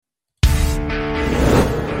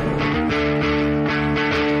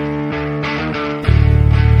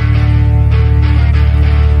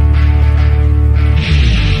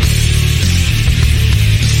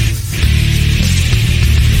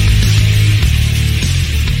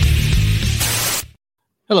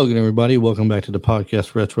Hello again, everybody. Welcome back to the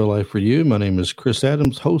podcast Retro Life for You. My name is Chris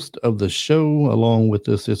Adams, host of the show. Along with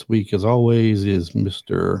us this week, as always, is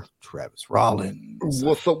Mr. Travis Rollins.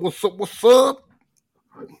 What's up? What's up? What's up?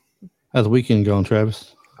 How's the weekend going,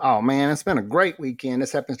 Travis? Oh man, it's been a great weekend.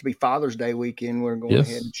 This happens to be Father's Day weekend. We're going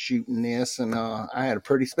ahead and shooting this, and I had a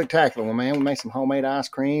pretty spectacular one, man. We made some homemade ice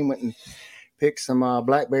cream, went and picked some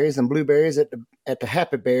blackberries and blueberries at the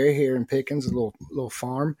Happy Berry here in Pickens, a little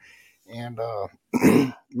farm, and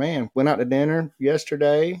man, went out to dinner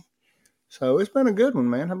yesterday. So it's been a good one,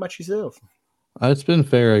 man. How about yourself? It's been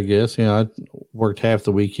fair, I guess. I worked half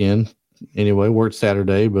the weekend. Anyway, worked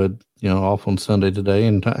Saturday, but off on Sunday today.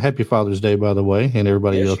 And happy Father's Day, by the way, and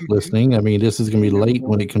everybody else listening. I mean, this is going to be late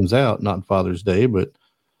when it comes out, not Father's Day, but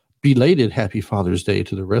belated happy Father's Day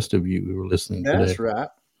to the rest of you who are listening today. That's right.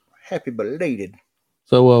 Happy belated.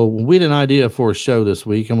 So we had an idea for a show this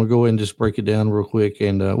week. I'm going to go ahead and just break it down real quick.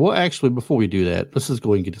 And actually, before we do that, let's just go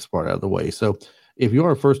ahead and get this part out of the way. So if you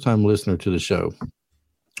are a first-time listener to the show,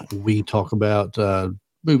 we talk about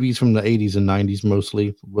movies from the 80s and 90s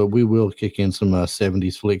mostly, but we will kick in some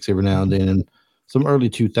 70s flicks every now and then and some early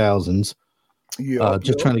 2000s.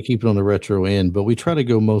 Trying to keep it on the retro end, but we try to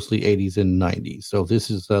go mostly 80s and 90s. So if this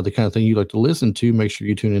is the kind of thing you like to listen to, make sure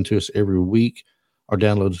you tune into us every week. Our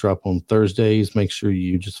downloads drop on Thursdays. Make sure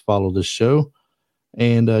you just follow this show.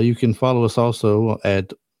 And you can follow us also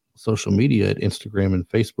at social media at Instagram and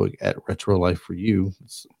Facebook at Retro Life for You.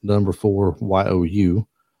 It's number 4 YOU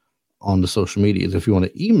on the social medias. If you want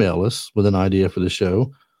to email us with an idea for the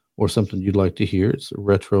show or something you'd like to hear, it's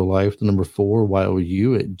retrolife, the number 4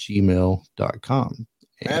 YOU at gmail.com.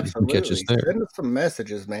 Absolutely. Catch us there. Send us some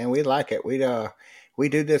messages, man. We like it. We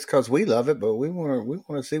do this because we love it, but we want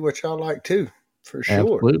to see what y'all like too, for sure.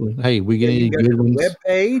 Absolutely. Hey, we get any good ones. Web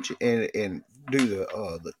page and do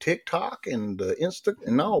the TikTok and the Insta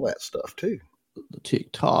and all that stuff too. The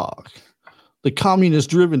TikTok. The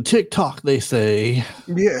communist-driven TikTok, they say.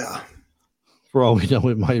 Yeah. For all we know,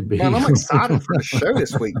 it might be. Man, I'm excited for the show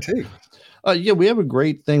this week, too. We have a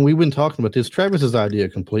great thing. We've been talking about this. Travis's idea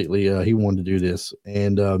completely. He wanted to do this.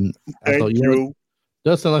 And I thought,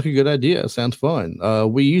 does sound like a good idea. It sounds fun.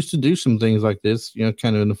 We used to do some things like this,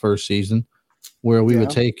 kind of in the first season, where we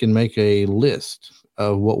would take and make a list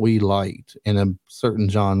of what we liked in a certain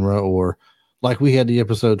genre, or like we had the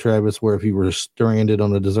episode, Travis, where if you were stranded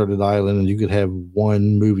on a deserted island and you could have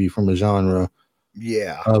one movie from a genre.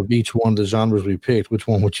 Yeah. Of each one of the genres we picked, which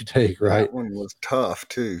one would you take, right? That one was tough,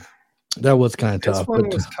 too. That was kind of tough. This one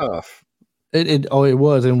was tough. It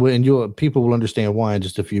was. And people will understand why in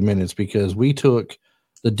just a few minutes, because we took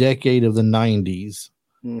the decade of the 90s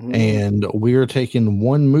and we're taking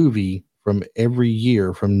one movie from every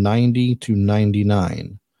year from 90 to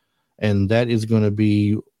 99. And that is going to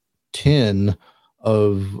be 10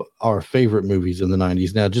 of our favorite movies in the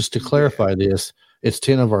 90s. Now, just to clarify this, it's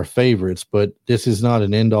 10 of our favorites, but this is not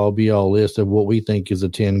an end-all be-all list of what we think is the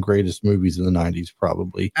 10 greatest movies in the 90s,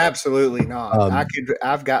 probably. Absolutely not.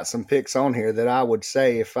 I've got some picks on here that I would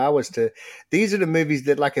say if I was to, these are the movies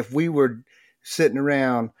that, like, if we were sitting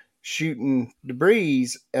around shooting debris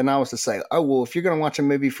and I was to say, oh, well, if you're going to watch a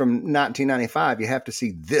movie from 1995, you have to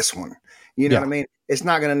see this one. You know what I mean? It's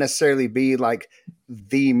not going to necessarily be like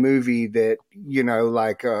the movie that,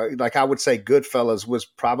 like I would say Goodfellas was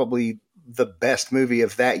probably the best movie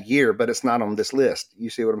of that year, but it's not on this list.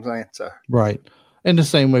 You see what I'm saying? So right. And the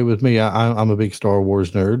same way with me, I'm a big Star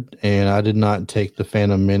Wars nerd, and I did not take the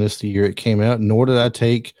Phantom Menace the year it came out, nor did I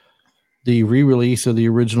take the re-release of the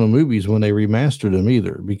original movies when they remastered them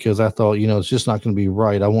either, because I thought, it's just not going to be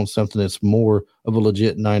right. I want something that's more of a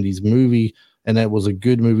legit 90s movie, and that was a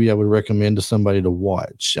good movie I would recommend to somebody to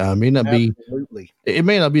watch. It may not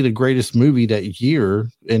be the greatest movie that year,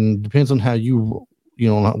 and depends on how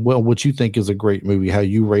what you think is a great movie, how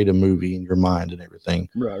you rate a movie in your mind and everything.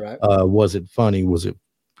 Right. Was it funny? Was it,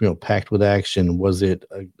 packed with action? Was it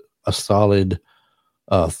a solid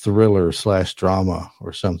thriller / drama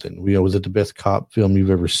or something? Was it the best cop film you've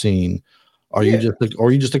ever seen? Are you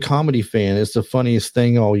just a comedy fan? It's the funniest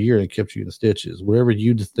thing all year and it kept you in stitches. Whatever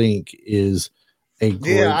you think is a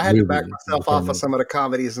great I had movie, to back myself off of some of the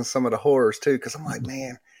comedies and some of the horrors too, because I'm like,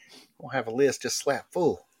 man, I don't have a list just slap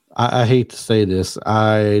full. I hate to say this.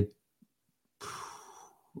 All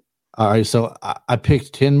right, so I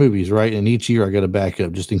picked 10 movies, right? And each year I got a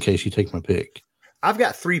backup just in case you take my pick. I've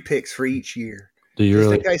got 3 picks for each year. Do you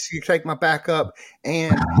really? In case you take my backup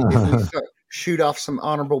and if we shoot off some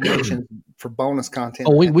honorable mentions for bonus content.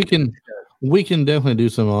 Oh, we can definitely do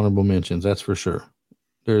some honorable mentions. That's for sure.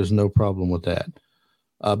 There's no problem with that.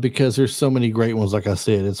 because there's so many great ones. Like I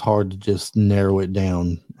said, it's hard to just narrow it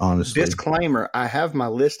down, honestly. Disclaimer, I have my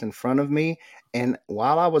list in front of me, and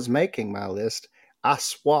while I was making my list, I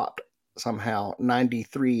swapped somehow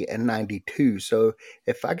 93 and 92. So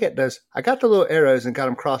if I get those, I got the little arrows and got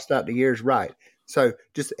them crossed out the years right. So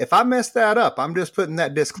just if I mess that up, I'm just putting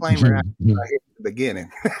that disclaimer out right here at the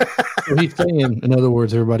beginning. So he's saying, in other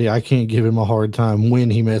words, everybody, I can't give him a hard time when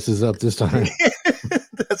he messes up this time.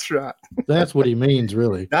 That's right. That's what he means,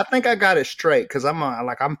 really. I think I got it straight because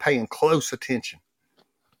I'm paying close attention.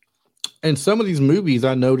 And some of these movies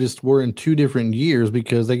I noticed were in 2 different years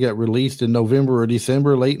because they got released in November or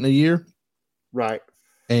December late in the year. Right.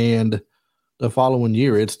 And the following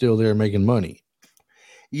year, it's still there making money.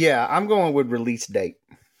 Yeah, I'm going with release date.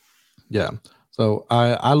 Yeah. So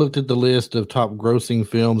I looked at the list of top grossing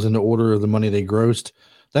films in the order of the money they grossed.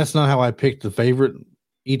 That's not how I picked the favorite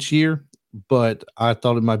each year, but I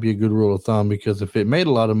thought it might be a good rule of thumb because if it made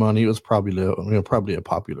a lot of money, it was probably a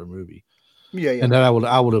popular movie. Yeah. And that I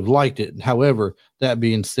would have liked it. However, that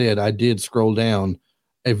being said, I did scroll down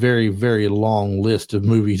a very, very long list of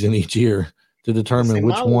movies in each year to determine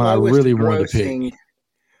which one I really wanted to pick.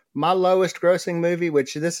 My lowest grossing movie,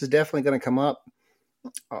 which this is definitely going to come up,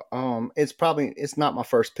 it's not my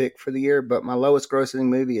first pick for the year, but my lowest grossing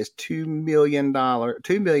movie is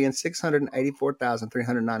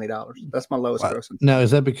 $2,684,390. That's my lowest grossing. Now,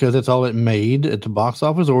 is that because that's all it made at the box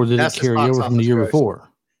office, or did it carry over from the year before?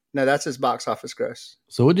 No, that's its box office gross.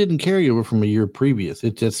 So it didn't carry over from a year previous.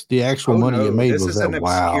 It's just the actual money it made. This was an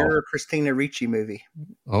obscure Christina Ricci movie.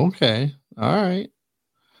 Okay, all right.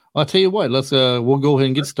 I'll tell you what. We'll go ahead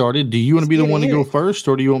and get started. Do you want to be the one to go first,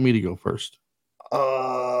 or do you want me to go first?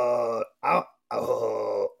 The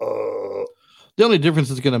only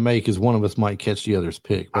difference it's going to make is one of us might catch the other's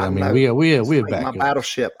pick. But I mean, we have backup. My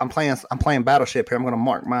Battleship. I'm playing Battleship here. I'm going to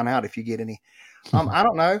mark mine out if you get any. I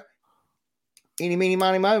don't know. Eeny, meeny,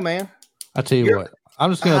 miny, mo, man. I tell you what.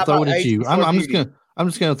 I'm just going to throw it at you. I'm just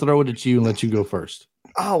going to throw it at you and let you go first.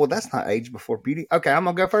 Oh, well, that's not Age Before Beauty. Okay, I'm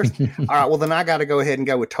going to go first. All right, well, then I got to go ahead and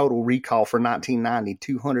go with Total Recall for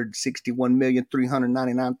 1990,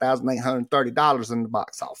 $261,399,830 in the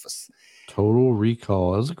box office. Total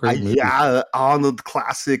Recall. That was a great movie. Yeah, Arnold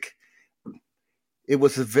classic. It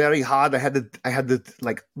was very hard. I had to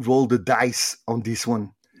like roll the dice on this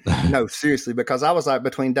one. No, seriously, because I was like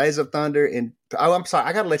between Days of Thunder and I'm sorry,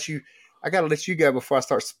 I gotta let you go before I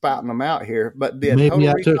start spouting them out here. But maybe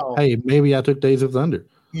I took Days of Thunder.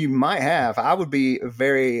 You might have. I would be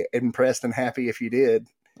very impressed and happy if you did.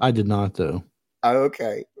 I did not, though.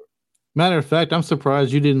 Okay. Matter of fact, I'm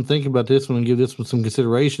surprised you didn't think about this one and give this one some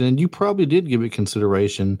consideration, and you probably did give it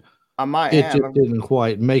consideration. I might have. It just didn't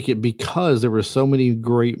quite make it because there were so many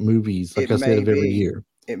great movies, like I said, of every year.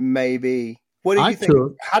 It may be. What do you think?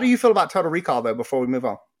 How do you feel about Total Recall, though, before we move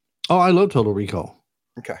on? Oh, I love Total Recall.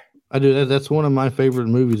 Okay. I do. That's one of my favorite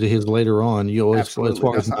movies of his later on. As far as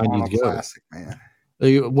 90s go. Classic, man.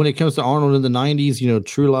 When it comes to Arnold in the 90s,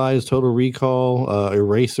 True Lies, Total Recall,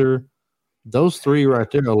 Eraser, those 3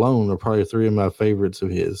 right there alone are probably 3 of my favorites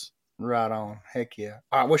of his. Right on. Heck yeah.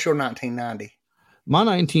 All right, what's your 1990? My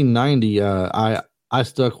 1990, I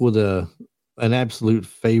stuck with an absolute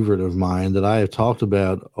favorite of mine that I have talked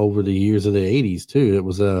about over the years of the 80s too. It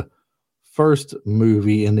was a first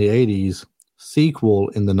movie in the 80s, sequel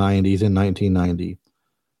in the 90s in 1990.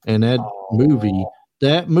 And that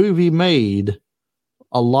movie made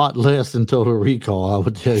a lot less than Total Recall, I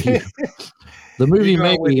would tell you. The movie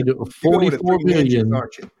made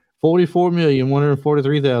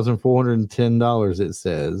 $44,143,410, it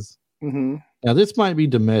says. Mm-hmm. Now, this might be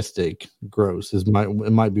domestic gross. It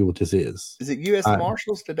might be what this is. Is it U.S.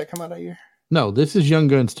 Marshals? Did that come out that year? No, this is Young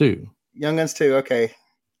Guns 2. Young Guns 2, okay.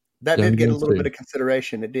 That did get a little bit of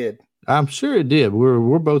consideration. It did. I'm sure it did.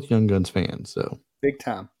 We're both Young Guns fans, so. Big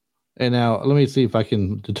time. And now, let me see if I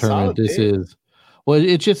can determine if this is. Well,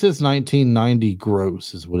 it just says 1990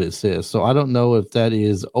 gross is what it says. So I don't know if that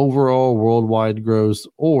is overall worldwide gross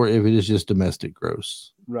or if it is just domestic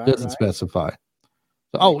gross. Right. It doesn't specify.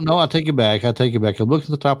 So, no, I take it back. I'm looking at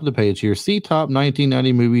the top of the page here. See top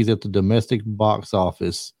 1990 movies at the domestic box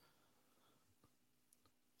office.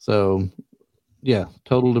 So, yeah,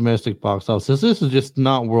 total domestic box office. This is just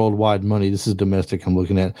not worldwide money. This is domestic I'm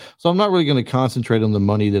looking at. So I'm not really going to concentrate on the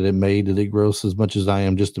money that it made, that it grossed, as much as I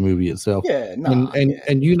am just the movie itself. Yeah,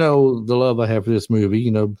 and you know the love I have for this movie.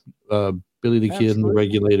 Billy the Kid and the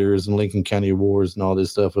Regulators and Lincoln County Wars and all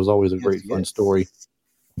this stuff. It was always a great, fun story.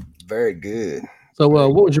 Very good. So,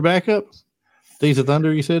 what was your backup? Days of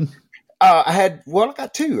Thunder, you said? I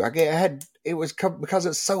got 2. It was because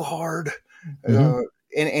it's so hard. Mm-hmm.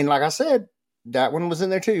 And like I said, That one was in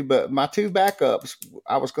there too. But my two backups,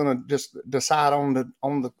 I was going to just decide on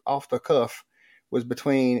the off the cuff, was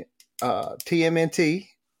between TMNT,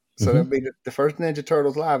 so that'd be the first Ninja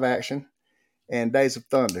Turtles live action, and Days of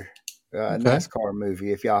Thunder, NASCAR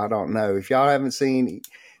movie. If y'all don't know, if y'all haven't seen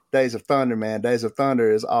Days of Thunder, man, Days of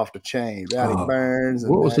Thunder is off the chain. Rowdy Burns.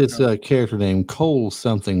 What was his character name? Cole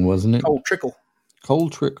something, wasn't it? Cole Trickle. Cole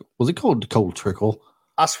Trickle. Was it called Cole Trickle?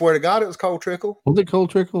 I swear to God, it was Cole Trickle. Was it Cole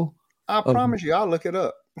Trickle? I promise you, I'll look it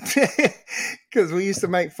up. Because we used to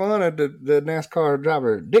make fun of the NASCAR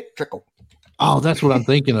driver, Dick Trickle. Oh, that's what I'm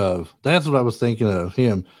thinking of. That's what I was thinking of,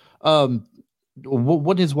 him.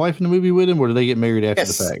 Wasn't his wife in the movie with him, or did they get married after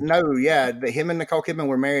the fact? No, yeah. Him and Nicole Kidman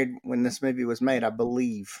were married when this movie was made, I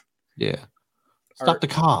believe. Yeah. Stop the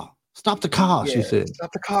car. Stop the car, she said.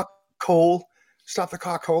 Stop the car, Cole. Stop the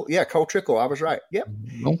car, Cole. Yeah, Cole Trickle. I was right. Yep.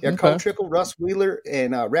 Okay. Yeah, Cole Trickle, Russ Wheeler,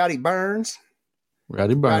 and Rowdy Burns.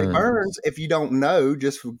 Rowdy Burns. If you don't know,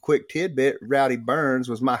 just a quick tidbit, Rowdy Burns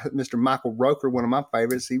was Mr. Michael Roker, one of my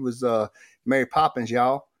favorites. He was Mary Poppins,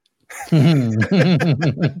 y'all.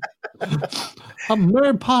 I'm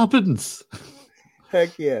Mary Poppins.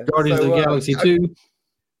 Heck yeah. Guardians of the Galaxy 2.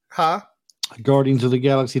 Huh? Guardians of the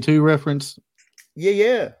Galaxy 2 reference.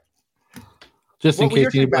 Yeah. Just in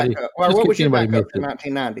case anybody. What was your backup for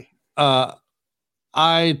 1990?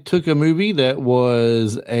 I took a movie that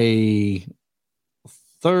was a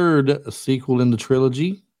third sequel in the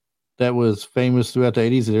trilogy that was famous throughout the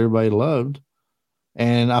 80s that everybody loved.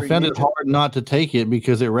 And I found it hard not to take it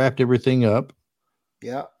because it wrapped everything up.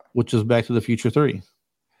 Yeah. Which is Back to the Future 3.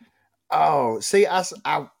 Oh, see, I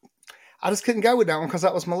just couldn't go with that one because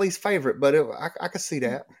that was my least favorite, but I could see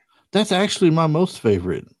that. That's actually my most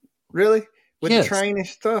favorite. Really? With the train and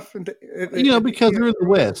stuff? Because they're in the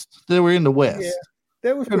West. They were in the West. Yeah.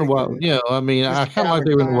 That was pretty good. Yeah, I mean, I kind of like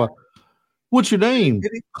they were in the West. What's your name?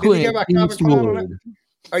 Did he go by Eastwood?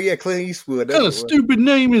 Oh yeah, Clint Eastwood. What kind of stupid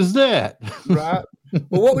name is that? Right.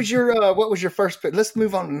 Well, what was your first pick? Let's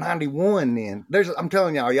move on to 91 then. I'm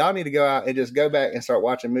telling y'all need to go out and just go back and start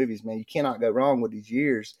watching movies, man. You cannot go wrong with these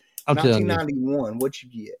years. 1991, what'd you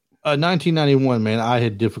get? 1991, man, I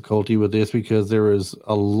had difficulty with this because there was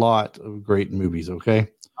a lot of great movies, okay?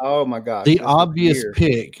 Oh my gosh. The obvious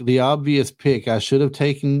pick I should have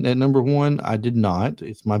taken at number one, I did not.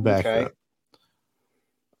 It's my backup. Okay.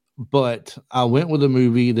 But I went with a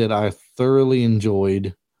movie that I thoroughly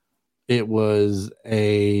enjoyed. It was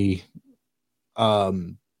a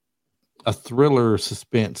thriller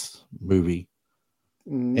suspense movie.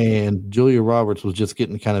 And Julia Roberts was just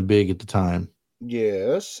getting kind of big at the time.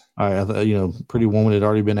 Yes. All right, I thought, Pretty Woman had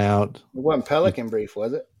already been out. It wasn't Pelican Brief,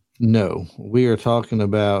 was it? No, we are talking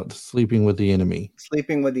about Sleeping with the Enemy.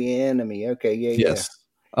 Sleeping with the Enemy. Okay, yes.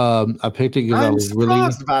 I picked it because I was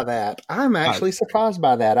surprised by that. I'm actually surprised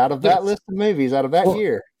by that. Out of that list of movies, out of that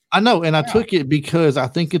year, I know, and I took it because I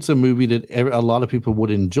think it's a movie that a lot of people would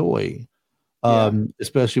enjoy,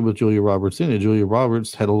 especially with Julia Roberts in it. Julia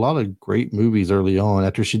Roberts had a lot of great movies early on.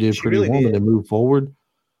 After she did Pretty Woman and moved forward,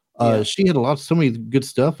 she had so many good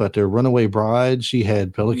stuff out there. Runaway Bride. She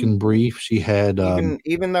had Pelican Brief. She had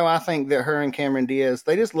even though I think that her and Cameron Diaz,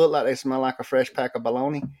 they just look like they smell like a fresh pack of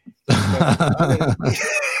bologna. I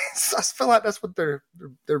feel like that's what their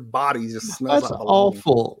bodies just smells like. That's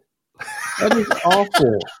awful. That is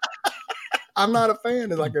awful. I'm not a fan,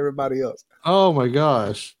 like everybody else. Oh my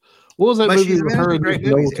gosh. What was that movie with her?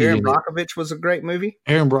 Aaron Brockovich was a great movie.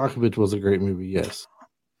 Aaron Brockovich was a great movie, yes.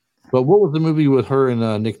 But what was the movie with her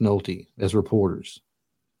and Nick Nolte as reporters?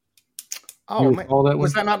 Oh, man.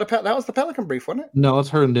 Was that not that was the Pelican Brief, wasn't it? No, it's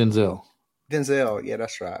her and Denzel. Denzel, yeah,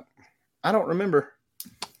 that's right. I don't remember.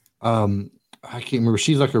 I can't remember.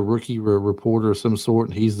 She's like a rookie reporter of some sort,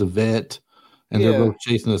 and he's the vet, and they're both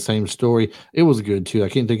chasing the same story. It was good too. I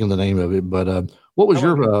can't think of the name of it, but what was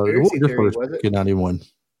your first pick in 91?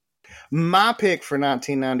 My pick for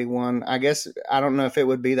 1991, I guess I don't know if it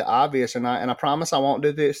would be the obvious or not, and I promise I won't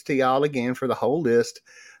do this to y'all again for the whole list.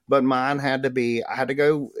 But mine had to be, I had to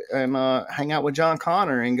go and hang out with John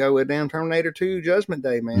Connor and go with damn Terminator 2 Judgment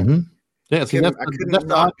Day, man. Mm-hmm. Yeah, see, that's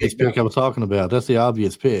the obvious pick I was talking about. That's the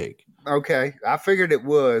obvious pick. Okay, I figured it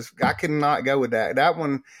was. I could not go with that. That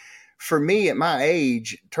one, for me at my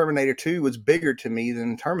age, Terminator 2 was bigger to me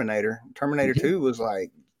than Terminator. Terminator 2 was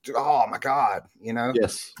like, oh my God,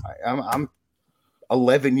 Yes. I'm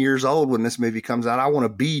 11 years old when this movie comes out. I want to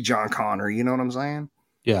be John Connor. You know what I'm saying?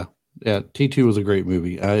 Yeah. Yeah. T2 was a great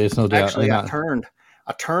movie. It's no doubt. Actually, I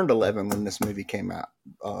turned 11 when this movie came out.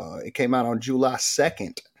 It came out on July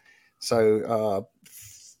 2nd. So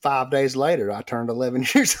 5 days later, I turned 11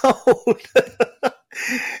 years old.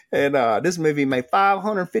 And this movie made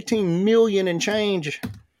 $515 million and change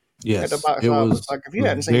at the Yes, box it office. was Like if you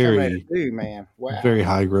hadn't seen Terminator very, 2, man, wow, very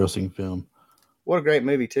high grossing film. what a great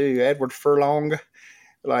movie too. Edward Furlong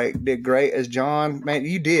like did great as John. Man,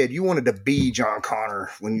 you wanted to be John Connor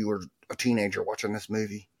when you were a teenager watching this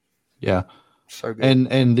movie. Yeah. So good.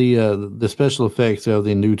 And the special effects of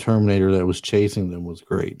the new Terminator that was chasing them was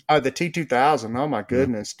great. Oh, the T-2000. Oh my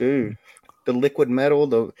goodness, dude. The liquid metal,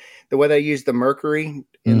 the way they used the mercury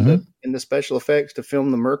in the special effects to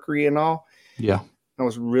film the mercury and all. Yeah. That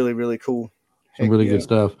was really, really cool. Some really good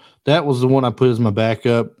stuff. That was the one I put as my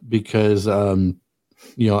backup because I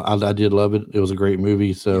did love it. It was a great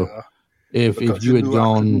movie. So if you had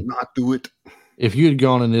gone not do it. If you had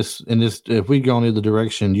gone in this if we'd gone in the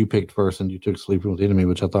direction you picked first and you took Sleeping with the Enemy,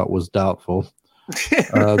 which I thought was doubtful.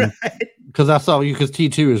 Because I saw you, because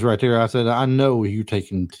T2 is right there. I said, I know you're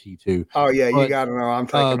taking T2. Oh yeah, you got to know I'm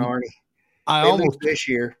taking Arnie. I almost this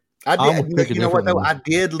year. I did. You know what though? I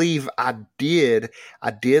did leave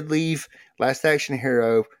Last Action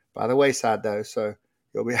Hero by the wayside though. So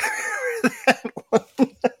you'll be.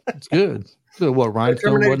 It's good. So what?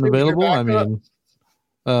 Rhinestone wasn't available. I mean,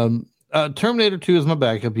 Terminator 2 is my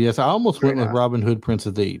backup. Yes, I almost went with Robin Hood, Prince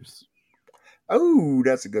of Thieves. Oh,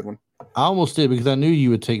 that's a good one. I almost did because I knew you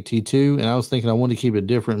would take T2, and I was thinking I wanted to keep it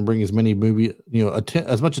different and bring as many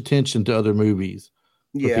as much attention to other movies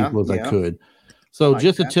for people as I could. So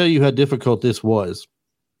just to tell you how difficult this was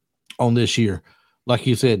on this year, like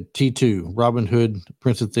you said, T2, Robin Hood,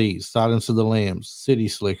 Prince of Thieves, Silence of the Lambs, City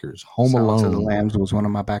Slickers, Home Alone. Silence of the Lambs was one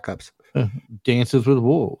of my backups. Dances with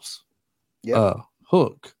Wolves.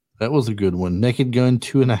 Hook. That was a good one. Naked Gun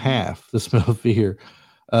 2.5. The Smell of Fear.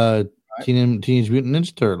 Teenage Mutant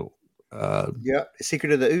Ninja Turtle.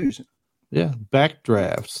 Secret of the Ooze. Yeah.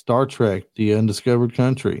 Backdraft. Star Trek. The Undiscovered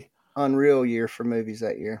Country. Unreal year for movies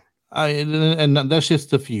that year. And that's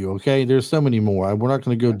just a few, okay? There's so many more. We're not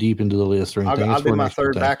going to go deep into the list or anything. I'll do my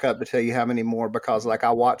third backup to tell you how many more, because like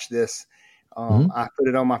I watched this. I put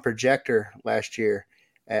it on my projector last year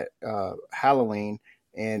at Halloween.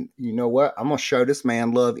 And you know what? I'm going to show this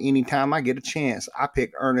man love anytime I get a chance. I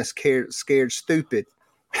picked Ernest Scared Stupid.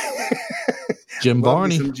 Jim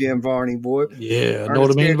Varney. Some Jim Varney, boy. Yeah. Know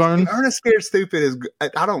what I mean, Varney? Ernest Scared Stupid is,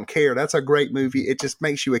 I don't care. That's a great movie. It just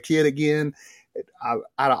makes you a kid again. Out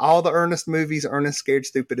of all the Ernest movies, Ernest Scared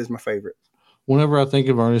Stupid is my favorite. Whenever I think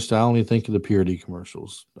of Ernest, I only think of the Purity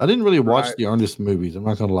commercials. I didn't really watch the Ernest movies. I'm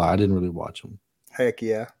not going to lie. I didn't really watch them. Heck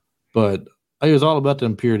yeah. But it was all about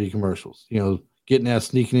them Purity commercials. Getting out,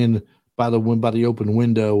 sneaking in by the open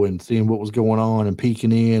window and seeing what was going on and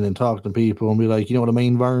peeking in and talking to people and be like, you know what I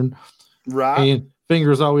mean, Vern? Right. And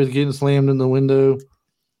fingers always getting slammed in the window.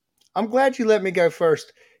 I'm glad you let me go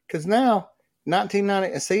first, because now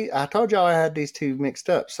 1990. See, I told y'all I had these two mixed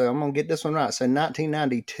up, so I'm gonna get this one right. So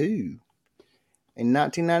 1992. In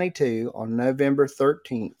 1992, on November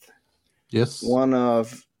 13th. Yes.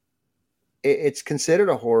 It's considered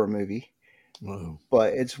a horror movie. Whoa.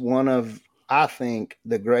 But it's one of, I think,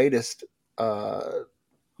 the greatest,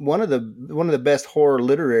 one of the best horror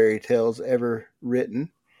literary tales ever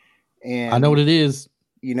written. And I know what it is.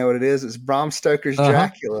 You know what it is? It's Bram Stoker's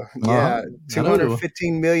Dracula. Yeah,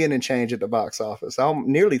 215 million and change at the box office.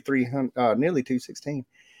 Nearly 300, nearly 216.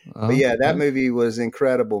 But yeah, that movie was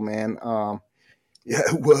incredible, man. Whoa.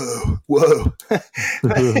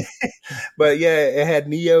 But yeah, it had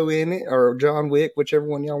Neo in it, or John Wick, whichever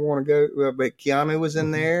one y'all want to go. But Keanu was in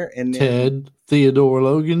there, and Ted Theodore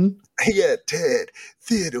Logan. Yeah, Ted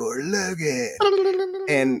Theodore Logan.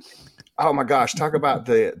 And oh my gosh, talk about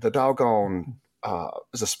the doggone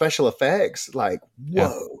the special effects, like whoa.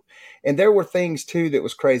 Yeah. And there were things too that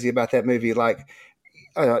was crazy about that movie. Like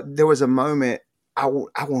there was a moment I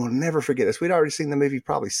will never forget this. We'd already seen the movie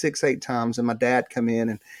probably 6-8 times, and my dad come in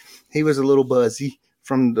and he was a little buzzy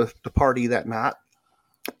from the party that night.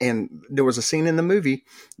 And there was a scene in the movie,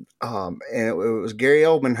 and it was Gary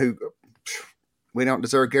Oldman, who we don't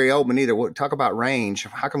deserve Gary Oldman either. We'll talk about range.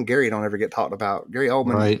 How come Gary don't ever get talked about? Gary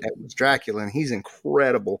Oldman was Dracula, and he's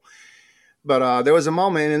incredible. But there was a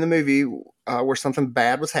moment in the movie where something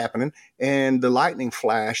bad was happening, and the lightning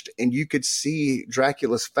flashed, and you could see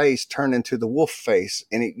Dracula's face turn into the wolf face.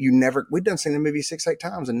 And we'd done seen the movie 6-8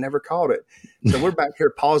 times and never caught it. So we're back here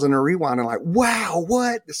pausing and rewinding, like, wow,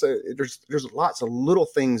 what? So there's lots of little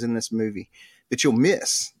things in this movie that you'll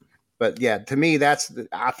miss. But yeah, to me, I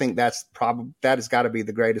think that has got to be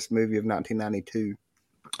the greatest movie of 1992.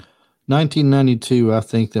 1992, I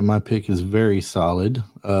think that my pick is very solid.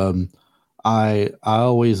 I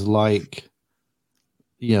always like,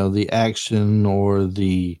 the action or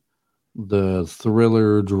the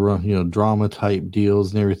thriller, drama type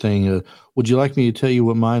deals and everything. Would you like me to tell you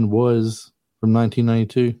what mine was from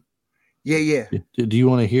 1992? Yeah. Do you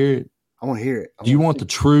want to hear it? I want to hear it. Do you want the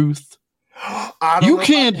truth? I don't You know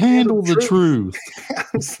can't handle the truth.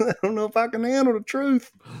 I don't know if I can handle the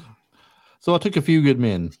truth. So I took A Few Good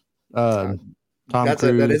Men. Tom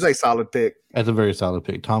Cruise. That is a solid pick. That's a very solid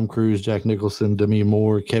pick. Tom Cruise, Jack Nicholson, Demi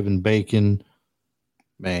Moore, Kevin Bacon.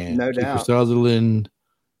 Man, no Kiefer doubt. Sutherland.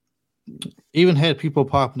 Even had people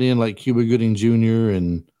popping in like Cuba Gooding Jr.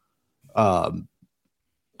 and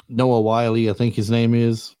Noah Wiley, I think his name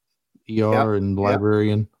is, ER and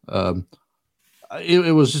Librarian.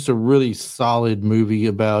 It was just a really solid movie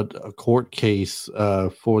about a court case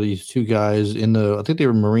for these two guys I think they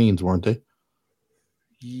were Marines, weren't they?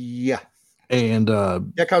 Yeah. And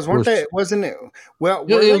because wasn't it? Well,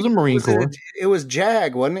 it was a Marine Corps. It was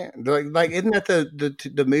JAG, wasn't it? Like, isn't that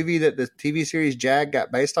the movie that the TV series JAG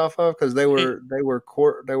got based off of? Because they were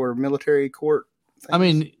military court things. I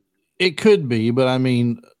mean, it could be, but I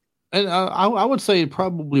mean, and I would say it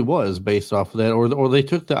probably was based off of that, or they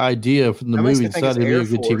took the idea from the movie and decided to be a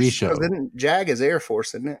good TV show. JAG is Air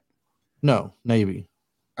Force, isn't it? No, Navy.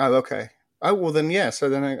 Oh, okay. Oh, well then, yeah. So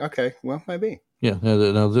then, okay. Well, maybe. Yeah,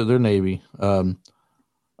 no, they're Navy. I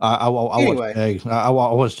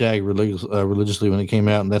watched JAG religiously when it came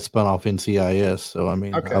out, and that spun off NCIS. So I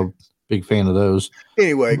mean, I'm a big fan of those.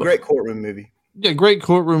 Anyway, great courtroom movie. Yeah, great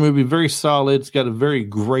courtroom movie. Very solid. It's got a very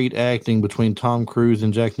great acting between Tom Cruise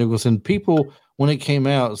and Jack Nicholson. People, when it came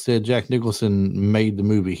out, said Jack Nicholson made the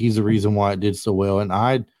movie. He's the reason why it did so well. And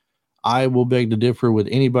I will beg to differ with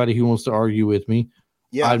anybody who wants to argue with me.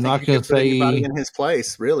 Yeah, I'm not going to say anybody in his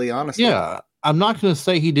place. Really, honestly. Yeah. I'm not going to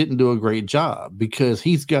say he didn't do a great job because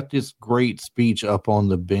he's got this great speech up on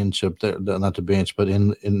the bench up there, not the bench, but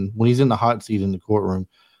in when he's in the hot seat in the courtroom,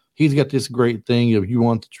 he's got this great thing of you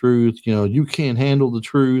want the truth, you can't handle the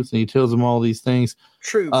truth. And he tells them all these things.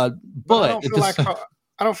 True. But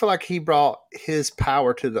I don't feel like he brought his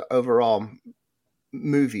power to the overall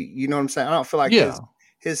movie. You know what I'm saying? I don't feel like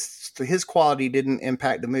his quality didn't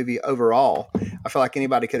impact the movie overall. I feel like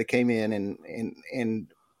anybody could have came in and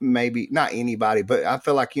maybe not anybody, but I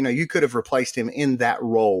feel like, you could have replaced him in that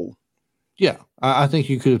role. Yeah. I think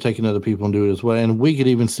you could have taken other people and do it as well. And we could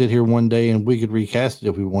even sit here one day and we could recast it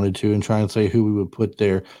if we wanted to and try and say who we would put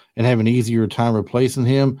there and have an easier time replacing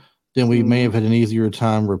him than we may have had an easier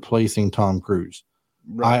time replacing Tom Cruise.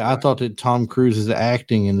 Right, I thought that Tom Cruise's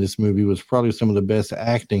acting in this movie was probably some of the best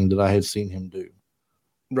acting that I had seen him do.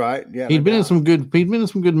 Right. Yeah. He'd been in some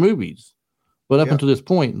good movies. But up until this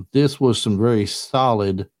point, this was some very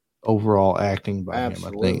solid overall acting by him,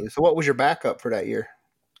 I think. So what was your backup for that year?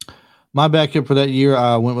 My backup for that year,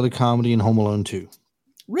 I went with a comedy in Home Alone 2.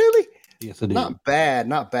 Really? Yes, I did. Not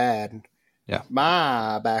bad. Yeah.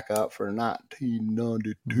 My backup for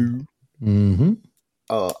 1992. Mm-hmm.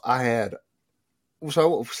 I had,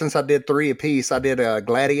 so since I did 3 apiece, I did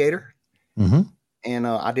Gladiator. Mm-hmm. And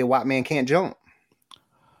I did White Man Can't Jump.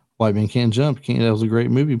 White Man Can't Jump. That was a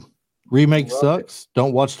great movie. Remake sucks.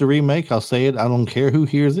 Don't watch the remake. I'll say it. I don't care who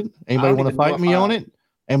hears it. Anybody want to fight me on it?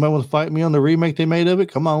 Anybody want to fight me on the remake they made of it?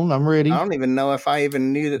 Come on, I'm ready. I don't even know if I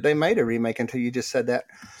even knew that they made a remake until you just said that.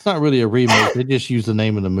 It's not really a remake. They just use the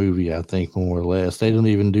name of the movie, I think, more or less. They don't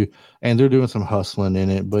even do, and they're doing some hustling in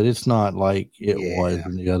it, but it's not like it was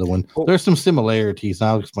in the other one. Well, there's some similarities.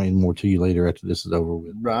 I'll explain more to you later after this is over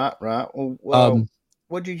with. Right. Well,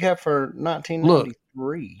 what did you have for 1993?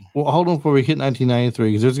 Well, hold on before we hit 1993,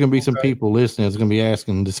 because there's going to be some people listening that's going to be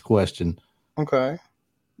asking this question. Okay.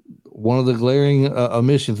 One of the glaring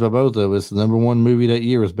omissions by both of us, the number one movie that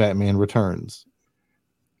year was Batman Returns.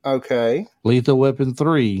 Okay. Lethal Weapon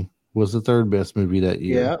 3 was the third best movie that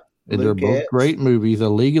year. Yeah. And they're both great movies. A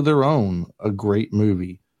League of Their Own, a great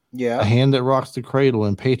movie. Yeah. A Hand That Rocks the Cradle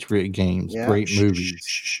and Patriot Games, great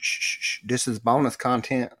movies. This is bonus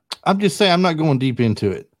content. I'm just saying, I'm not going deep into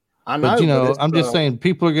it. I know, but I'm just saying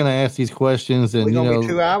people are going to ask these questions, and we're going to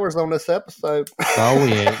be 2 hours on this episode.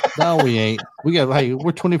 No, we ain't.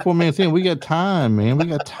 We're 24 minutes in. We got time, man. We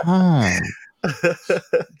got time.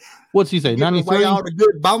 What's he say? 93. All the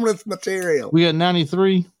good bonus material. We got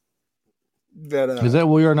 93. Is that where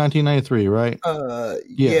we are? 1993, right?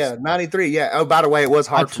 Yes. Yeah, 93. Yeah. Oh, by the way, it was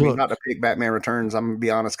hard for me not to pick Batman Returns. I'm gonna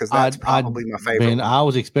be honest, because that's probably my favorite. Man, I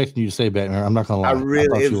was expecting you to say Batman. I'm not gonna lie.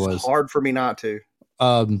 It was hard for me not to.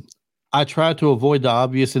 I try to avoid the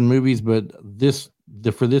obvious in movies, but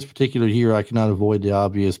for this particular year, I cannot avoid the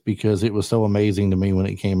obvious because it was so amazing to me when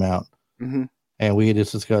it came out. Mm-hmm. And we had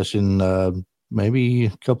this discussion maybe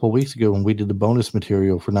a couple of weeks ago when we did the bonus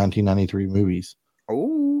material for 1993 movies.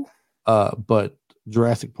 Oh, but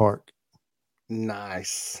Jurassic Park.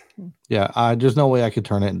 Nice. Yeah, there's no way I could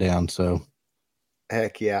turn it down. So,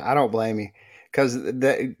 heck yeah, I don't blame you. because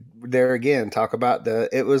there again, talk about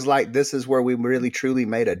it was like, this is where we really truly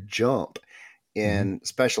made a jump in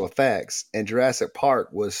special effects, and Jurassic Park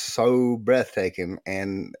was so breathtaking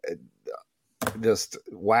and just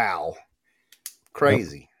wow,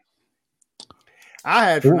 crazy. Yep. I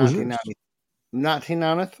had for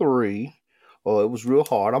 1993. Oh, it was real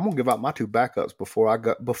hard. I'm gonna give out my two backups before I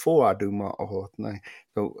do my whole thing.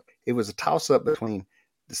 So it was a toss up between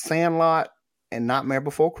The Sandlot and Nightmare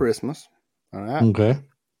Before Christmas. All right. Okay.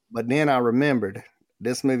 But then I remembered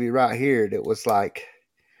this movie right here. That was like,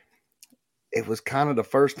 it was kind of the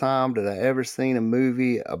first time that I ever seen a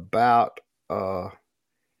movie about a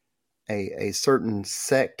certain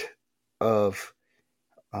sect of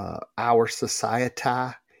our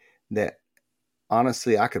society that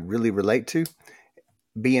honestly I could really relate to,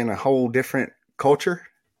 being a whole different culture.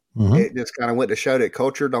 It just kind of went to show that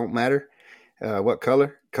culture don't matter what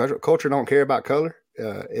color. Culture don't care about color.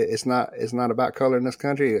 It's not about color in this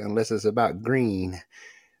country unless it's about green.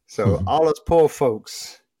 So all us poor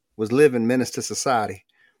folks was living Menace to Society.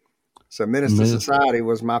 So Menace to Society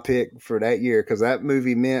was my pick for that year, because that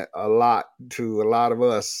movie meant a lot to a lot of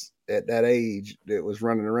us at that age that was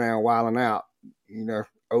running around wilding out,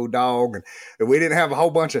 old dog. And we didn't have a whole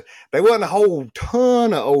bunch of, they wasn't a whole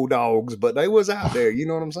ton of old dogs, but they was out there. You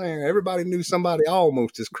know what I'm saying? Everybody knew somebody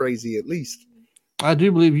almost as crazy, at least. I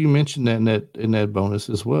do believe you mentioned that in that bonus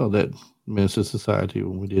as well, that Menace to Society,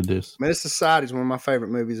 when we did this. Menace to Society is one of my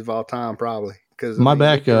favorite movies of all time, probably, because my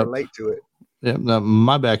backup relate to it. Yeah,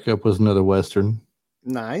 my backup was another Western.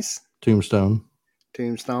 Nice. Tombstone.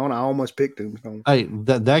 I almost picked Tombstone. Hey,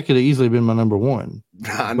 that could have easily been my number one.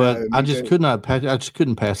 I know, but I just couldn't pass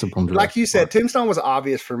up on Jurassic Like you said, Park. Tombstone was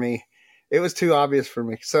obvious for me. It was too obvious for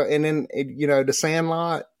me. So, and then The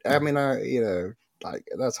Sandlot. I mean, like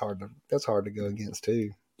that's hard to go against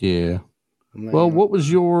too. Yeah. Well, what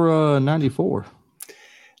was your 94?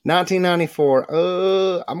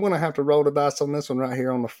 1994. I'm gonna have to roll the dice on this one right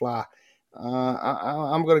here on the fly.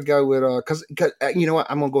 I'm gonna go with because you know what,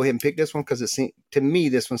 I'm gonna go ahead and pick this one because to me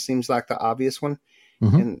this one seems like the obvious one,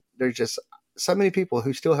 and there's just so many people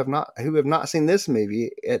who have not seen this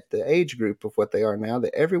movie at the age group of what they are now,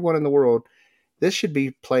 that everyone in the world, this should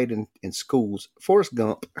be played in schools. Forrest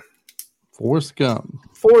Gump,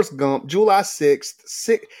 July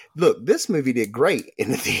 6th. Look, this movie did great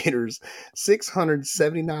in the theaters.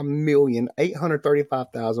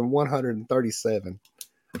 679,835,137.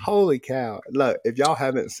 Holy cow. Look, if y'all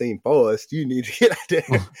haven't seen Forrest, you need to get out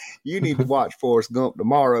there. You need to watch Forrest Gump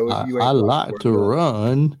tomorrow. If you ain't I like to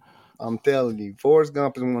run. I'm telling you, Forrest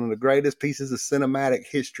Gump is one of the greatest pieces of cinematic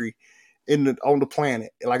history on the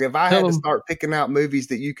planet. Like, if I had to start picking out movies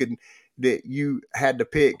that you had to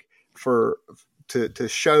pick to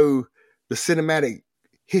show the cinematic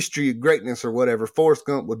history of greatness or whatever, Forrest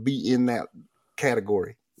Gump would be in that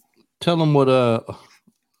category. Tell them what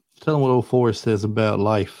old Forrest says about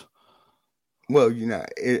life. Well,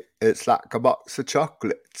 it's like a box of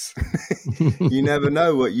chocolates. You never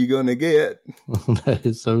know what you're going to get. That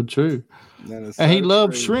is so true. He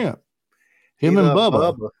loved shrimp. Him and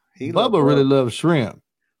Bubba. Bubba really loves shrimp.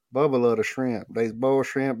 Bubba loved the shrimp. There's boiled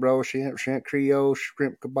shrimp, broiled shrimp, shrimp Creole,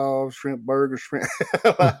 shrimp kebabs, shrimp burgers, shrimp.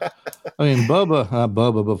 I mean,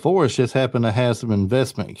 Bubba, but Forrest just happened to have some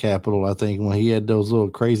investment capital, I think, when he had those little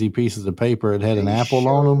crazy pieces of paper that had an apple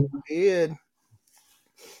on them. Did.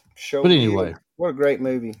 But anyway. What a great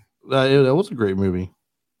movie. That was a great movie.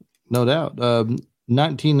 No doubt.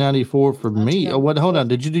 1994 for me. Oh, hold on.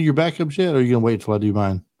 Did you do your backups yet, or are you going to wait till I do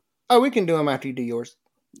mine? Oh, we can do them after you do yours.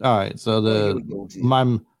 All right. So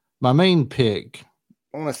my main pick.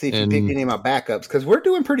 I want to see if you pick any of my backups, because we're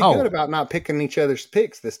doing pretty good about not picking each other's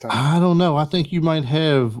picks this time. I don't know. I think you might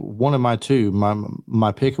have one of my two.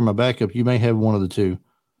 My pick or my backup. You may have one of the two.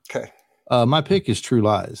 Okay. My pick is True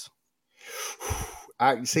Lies.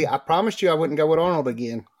 I promised you I wouldn't go with Arnold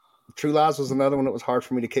again. True Lies was another one that was hard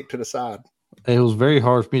for me to kick to the side. It was very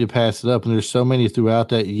hard for me to pass it up, and there's so many throughout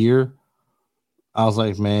that year. I was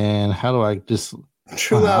like, man, how do I just...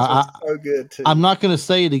 True Lies was so good, too. I'm not going to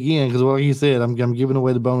say it again, because like you said, I'm giving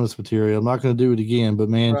away the bonus material. I'm not going to do it again, but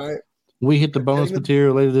man, we hit the bonus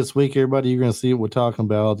material later this week. Everybody, you're going to see what we're talking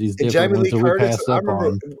about. These different ones that we passed up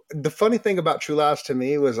on. The funny thing about True Lies to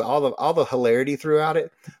me was all the hilarity throughout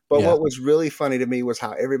it. But what was really funny to me was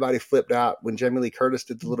how everybody flipped out when Jamie Lee Curtis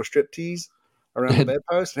did the little striptease around the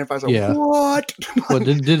bedpost, and everybody's like, "What?" Well,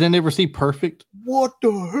 did they never see Perfect? What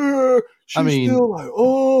the heck? She's still like,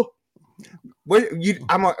 "Oh."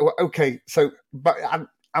 Okay, so but I'm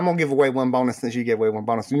gonna give away one bonus since you gave away one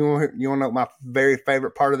bonus. You want to know what my very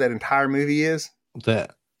favorite part of that entire movie is? What's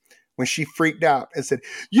that? when she freaked out and said,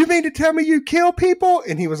 "You mean to tell me you kill people?"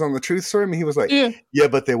 And he was on the truth serum, and he was like, "Yeah,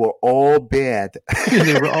 but they were all bad.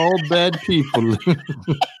 They were all bad people."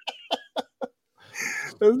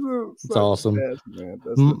 It's awesome. Best, man.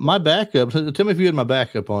 My backup. Tell me if you had my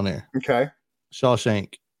backup on there. Okay.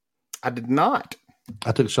 Shawshank. I did not.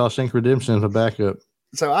 I took Shawshank Redemption as a backup.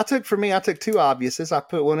 So I took two obviouses. I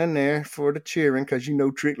put one in there for the cheering because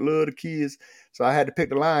Trick love the kids. So I had to pick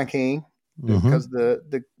the Lion King because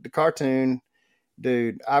the cartoon,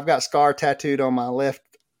 dude. I've got Scar tattooed on my left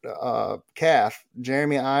calf.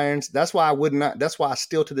 Jeremy Irons. That's why I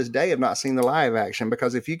still to this day have not seen the live action,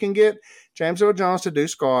 because if you can get James Earl Jones to do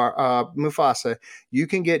Scar, Mufasa, you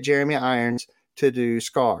can get Jeremy Irons to do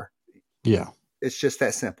Scar. Yeah, it's just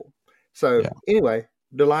that simple. So anyway,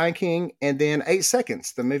 The Lion King, and then 8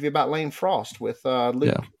 Seconds, the movie about Lane Frost with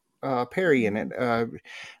Luke Perry in it.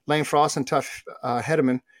 Lane Frost and Tuff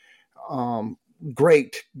Hedeman.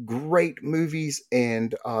 Great movies,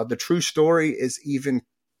 and the true story is even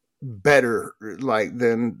better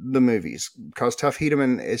than the movies, because Tuff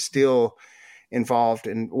Hedeman is still involved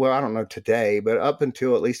in, well, I don't know today, but up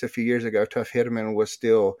until at least a few years ago, Tuff Hedeman was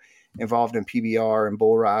still involved in PBR and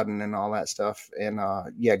bull riding and all that stuff. And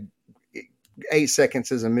 8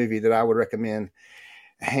 Seconds is a movie that I would recommend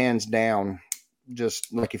hands down.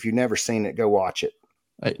 Just like, if you've never seen it, go watch it.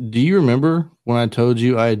 Do you remember when I told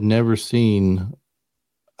you I had never seen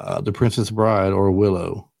The Princess Bride or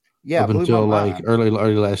Willow? Yeah, up until like early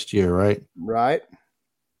last year, right? Right.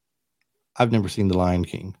 I've never seen The Lion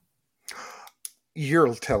King.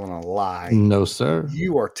 You're telling a lie. No, sir.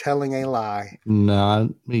 You are telling a lie. Not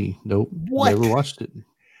me. Nope. What? Never watched it.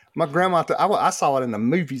 My grandma, I saw it in the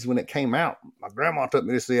movies when it came out. My grandma took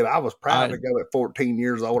me to see it. I was proud to go at 14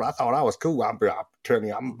 years old. I thought I was cool. I'm telling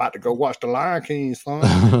you, I'm about to go watch The Lion King, son.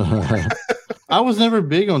 I was never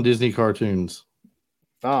big on Disney cartoons.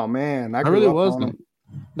 Oh, man. I really wasn't.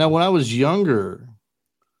 Now, when I was younger,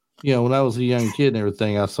 when I was a young kid and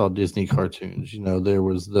everything, I saw Disney cartoons. There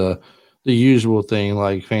was the usual thing,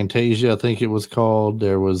 like Fantasia, I think it was called.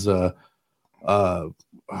 There was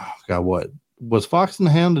what? Was Fox and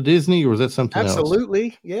the Hound to Disney, or was that something else?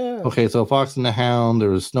 Absolutely, yeah. Okay, so Fox and the Hound.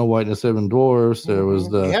 There was Snow White and the Seven Dwarfs. There was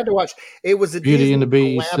you had to watch. It was Beauty Disney and the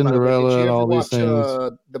Beast, Cinderella, and all these things.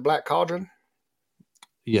 The Black Cauldron.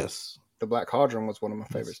 Yes, The Black Cauldron was one of my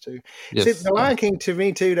favorites too. Yes. See, The Lion King to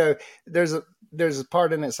me too, though. There's a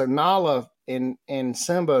part in it. So Nala and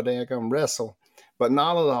Simba, they're gonna wrestle, but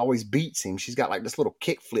Nala always beats him. She's got like this little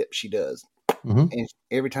kick flip she does, and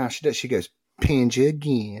every time she does, she goes, "Pinned you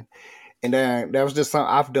again." And that was just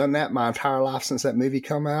something I've done that my entire life since that movie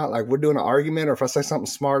come out. Like, we're doing an argument, or if I say something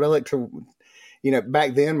smart, I like to,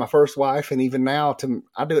 back then my first wife, and even now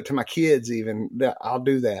I do it to my kids. Even I'll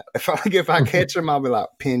do that if I catch them, I'll be like,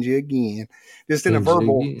 "Pinned you again," just in a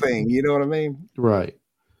verbal thing. You know what I mean? Right.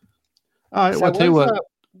 All right. So well, I'll tell you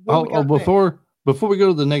what. Before we go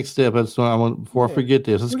to the next step, I forget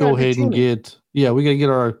this, let's go ahead and get. Yeah, we got to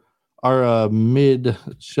get our mid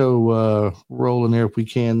show rolling there if we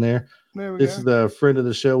can. This is a friend of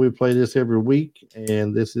the show. We play this every week,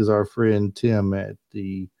 and this is our friend Tim at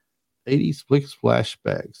the 80s Flicks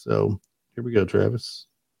Flashback. So here we go, Travis.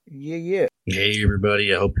 Yeah. Hey,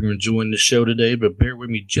 everybody. I hope you're enjoying the show today, but bear with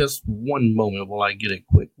me just one moment while I get a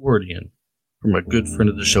quick word in from a good friend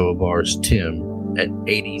of the show of ours, Tim at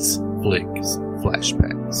 80s Flicks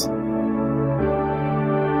Flashbacks.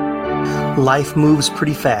 Life moves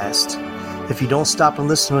pretty fast. If you don't stop and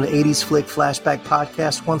listen to an 80s Flick Flashback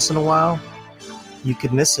podcast once in a while, you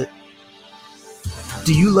could miss it.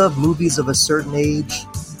 Do you love movies of a certain age?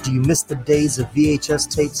 Do you miss the days of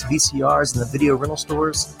VHS tapes, VCRs, and the video rental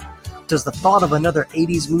stores? Does the thought of another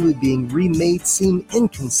 80s movie being remade seem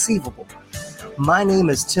inconceivable? My name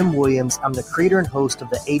is Tim Williams. I'm the creator and host of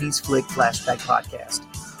the 80s Flick Flashback podcast.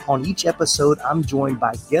 On each episode, I'm joined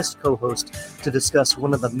by guest co-hosts to discuss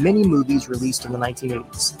one of the many movies released in the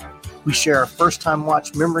 1980s. We share our first-time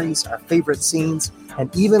watch memories, our favorite scenes, and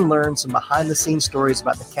even learn some behind-the-scenes stories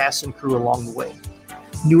about the cast and crew along the way.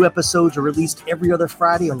 New episodes are released every other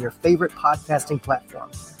Friday on your favorite podcasting platform.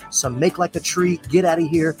 So make like a tree, get out of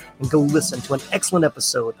here, and go listen to an excellent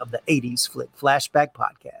episode of the 80s Flick Flashback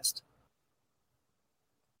podcast.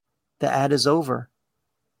 The ad is over.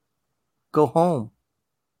 Go home.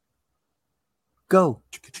 Go.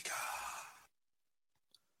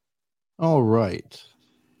 All right.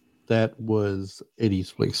 That was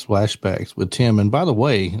 80s Flicks Flashbacks with Tim. And by the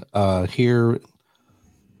way, here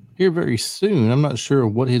very soon, I'm not sure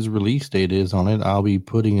what his release date is on it. I'll be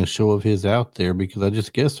putting a show of his out there because I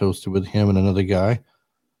just guest hosted with him and another guy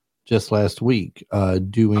just last week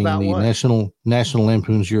doing the National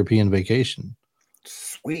Lampoon's European Vacation.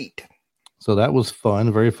 Sweet. So that was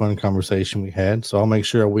fun, very fun conversation we had. So I'll make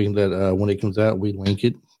sure when it comes out, we link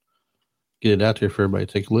it, get it out there for everybody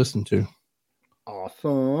to take a listen to.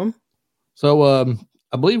 Awesome. So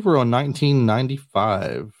I believe we're on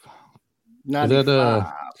 1995.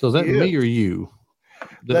 95. Is that me or you?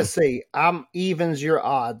 Let's see. I'm evens your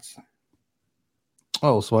odds.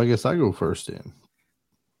 Oh, so I guess I go first then.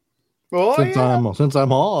 Oh, since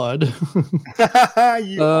I'm odd. We're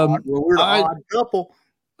the odd couple.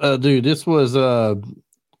 Dude, this was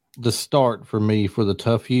the start for me for the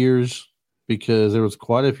tough years, because there was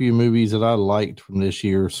quite a few movies that I liked from this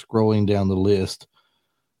year scrolling down the list.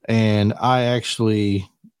 And I actually,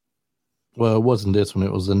 well, it wasn't this one.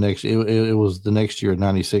 It was the next. It was the next year,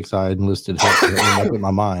 96. I enlisted help in my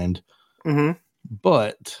mind. Mm-hmm.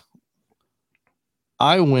 But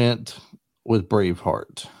I went with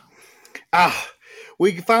Braveheart.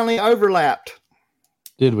 We finally overlapped.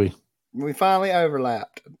 Did we? We finally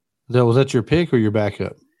overlapped. Was that your pick or your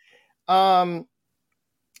backup? It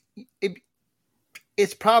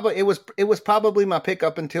was probably my pick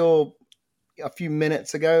up until a few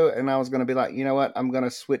minutes ago, and I was going to be like, you know what, I'm going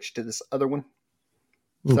to switch to this other one.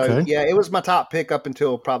 So okay. yeah, it was my top pick up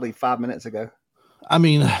until probably 5 minutes ago. I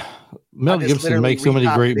mean, Mel Gibson makes so many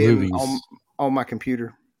great movies on my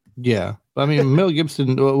computer. Yeah, I mean, Mel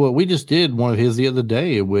Gibson. Well, we just did one of his the other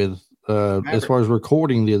day with, as far as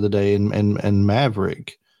recording the other day, and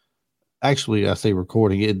Maverick. Actually, I say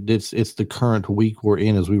recording. It's the current week we're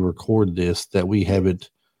in as we record this that we have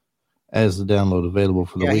it as the download available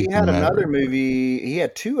for the week. He had another movie. He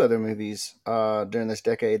had two other movies during this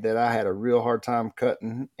decade that I had a real hard time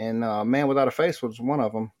cutting, and Man Without a Face was one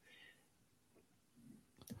of them.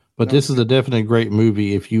 But this is a definite great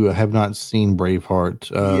movie if you have not seen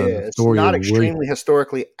Braveheart. It's not extremely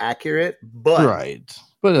historically accurate, but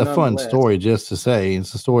a fun story just to say.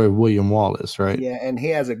 It's the story of William Wallace, right? Yeah, and he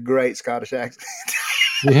has a great Scottish accent.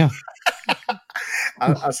 Yeah,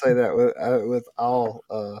 I say that with all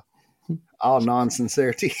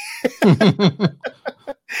non-sincerity.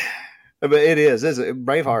 But it is.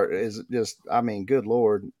 Braveheart is just. I mean, good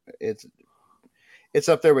Lord, it's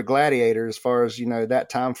up there with Gladiator as far as, that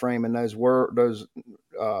time frame and those war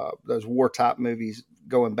type movies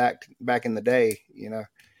going back in the day.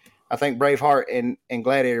 I think Braveheart and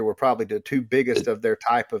Gladiator were probably the two biggest of their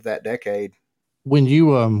type of that decade. When you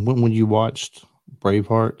watched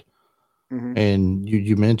Braveheart, mm-hmm. and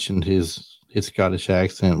you mentioned his Scottish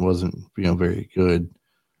accent wasn't very good.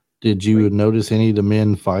 Did you notice any of the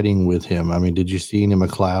men fighting with him? I mean, did you see any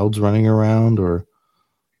McLeods running around, or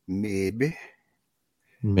maybe?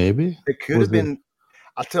 It could have been.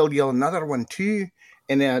 I'll tell you another one too.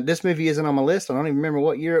 And this movie isn't on my list. I don't even remember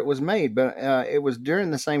what year it was made, but it was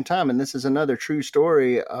during the same time. And this is another true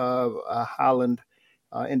story of a Highland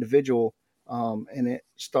individual. And it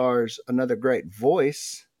stars another great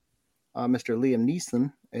voice, Mr. Liam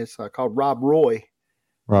Neeson. It's called Rob Roy.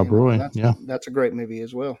 That's a great movie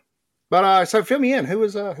as well. But so fill me in. Who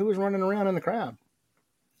was running around in the crowd?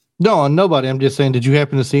 No, nobody. I'm just saying, did you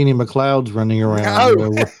happen to see any McLeods running around?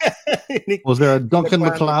 No. Was there a Duncan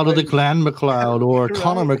MacLeod of the Clan MacLeod, or a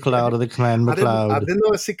Connor MacLeod of the Clan MacLeod? I didn't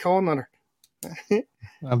know I see Connor.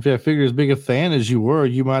 I figure as big a fan as you were,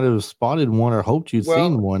 you might have spotted one or hoped you'd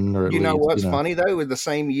seen one. Or what's funny though? With the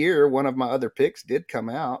same year, one of my other picks did come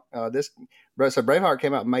out. So Braveheart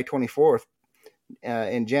came out May 24th.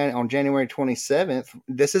 On January 27th.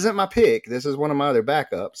 This isn't my pick. This is one of my other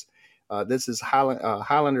backups. This is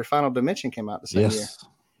Highlander Final Dimension came out the same year.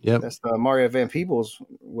 Yep. That's Mario Van Peebles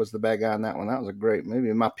was the bad guy in that one. That was a great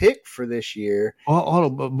movie. My pick for this year.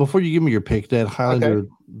 Hold on, before you give me your pick, that Highlander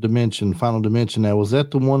Dimension, Final Dimension, now was that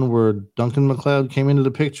the one where Duncan MacLeod came into the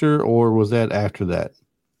picture, or was that after that?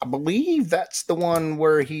 I believe that's the one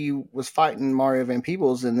where he was fighting Mario Van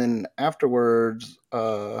Peebles, and then afterwards,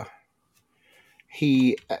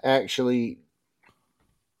 he actually,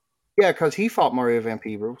 because he fought Mario Van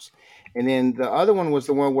Peebles. And then the other one was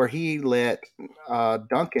the one where he let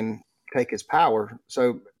Duncan take his power.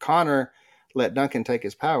 So Connor let Duncan take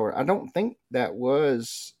his power. I don't think that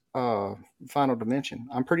was Final Dimension.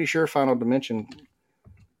 I'm pretty sure Final Dimension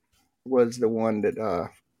was the one that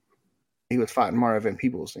he was fighting Mario Van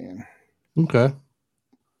Peebles in. Okay.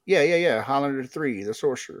 Yeah. Highlander 3, The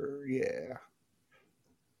Sorcerer. Yeah.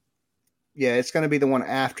 Yeah, it's going to be the one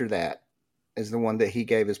after that is the one that he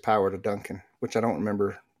gave his power to Duncan, which I don't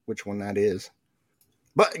remember which one that is.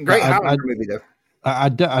 But great Highlander movie though.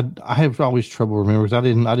 I have always trouble remembering because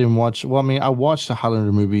I didn't watch. Well, I mean, I watched the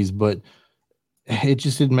Highlander movies, but it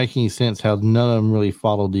just didn't make any sense how none of them really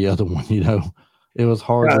followed the other one. It was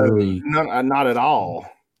hard to really not at all.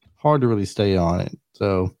 Hard to really stay on it.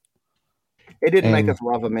 So It didn't make us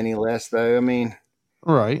love him any less, though. I mean,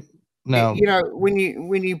 right now, when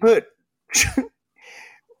you put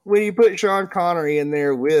when you put Sean Connery in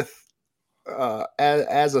there with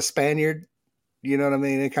as a Spaniard, you know what I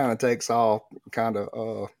mean? It kind of takes all kind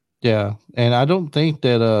of. Yeah, and I don't think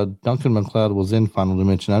that Duncan MacLeod was in Final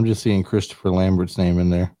Dimension. I'm just seeing Christopher Lambert's name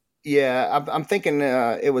in there. Yeah, I'm thinking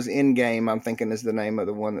it was In Game. I'm thinking is the name of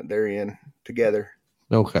the one that they're in together.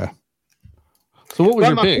 Okay. So what was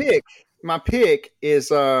your pick? My pick is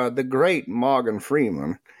the great Morgan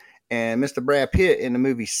Freeman and Mr. Brad Pitt in the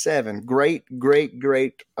movie Seven. Great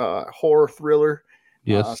horror thriller.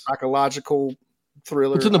 Yes. Psychological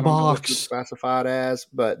thriller. It's in the box. I don't know what it's classified as,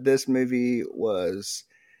 but this movie was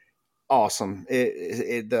awesome.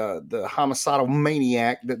 The homicidal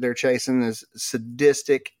maniac that they're chasing is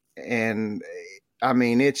sadistic, and I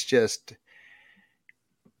mean it's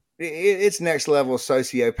next level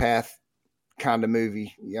sociopath kind of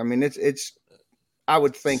movie. I mean it's I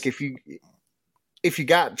would think if you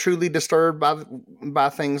got truly disturbed by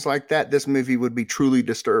things like that, this movie would be truly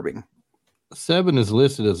disturbing. Seven is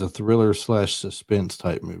listed as a thriller / suspense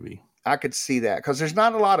type movie. I could see that because there's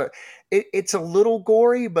not a lot of it's a little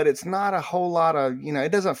gory, but it's not a whole lot of,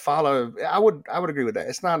 it doesn't follow. I would agree with that.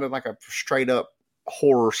 It's not like a straight up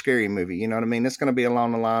horror scary movie. You know what I mean? It's going to be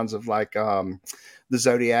along the lines of like the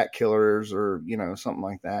Zodiac Killers or, something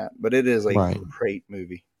like that. But it is a great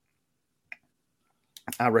movie.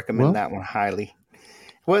 I recommend that one highly.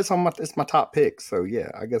 Well, it's my top pick. So yeah,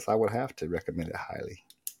 I guess I would have to recommend it highly.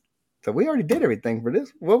 So we already did everything for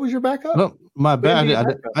this. What was your backup? No, I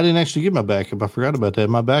didn't actually get my backup. I forgot about that.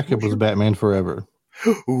 My backup was Batman Forever.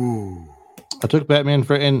 Ooh. I took Batman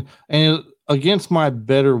and against my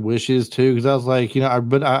better wishes too, because I was like,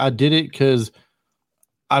 I did it because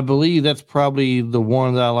I believe that's probably the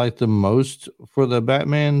one that I like the most for the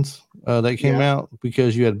Batmans that came out,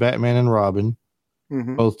 because you had Batman and Robin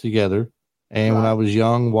both together. And when I was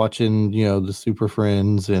young, watching, the Super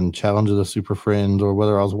Friends and Challenge of the Super Friends, or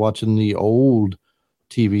whether I was watching the old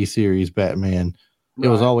TV series Batman, it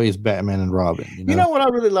was always Batman and Robin. You know what I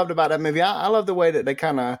really loved about that movie? I love the way that they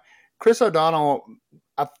kind of, Chris O'Donnell,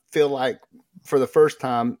 I feel like for the first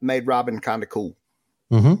time made Robin kind of cool.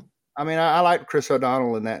 Mm-hmm. I mean, I liked Chris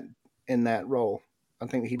O'Donnell in that role. I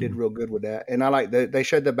think he did real good with that. And I like they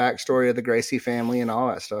showed the backstory of the Gracie family and all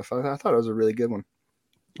that stuff. I thought it was a really good one.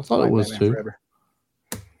 I thought it was Batman too. Forever.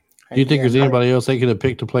 Do you think there's anybody else they could have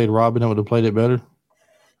picked to play Robin that would have played it better?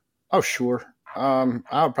 Oh, sure. I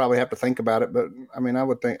would probably have to think about it, but I mean, I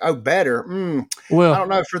would think, better. Well, I don't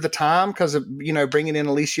know for the time because of bringing in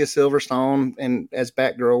Alicia Silverstone and as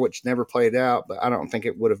Batgirl, which never played out, but I don't think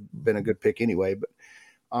it would have been a good pick anyway. But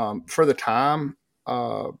for the time,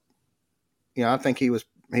 I think he was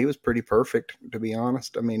pretty perfect, to be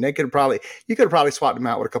honest. I mean, you could have probably swapped him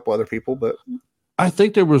out with a couple other people, but. I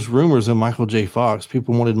think there was rumors of Michael J. Fox.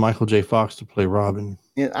 People wanted Michael J. Fox to play Robin.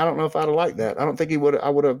 Yeah, I don't know if I'd have liked that. I don't think he would.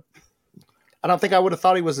 I don't think I would have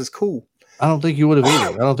thought he was as cool. I don't think he would have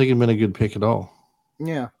either. I don't think it'd been a good pick at all.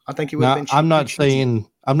 Yeah, I think he would have been. I'm not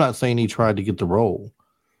saying he tried to get the role,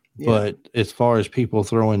 but as far as people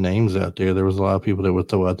throwing names out there was a lot of people that would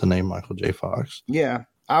throw out the name Michael J. Fox. Yeah.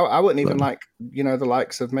 I wouldn't even like, the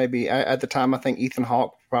likes of maybe at the time, I think Ethan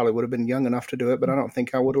Hawke probably would have been young enough to do it, but I don't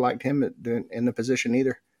think I would have liked him in the position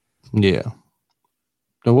either. Yeah.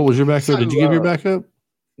 So what was your backup? Did you give your backup?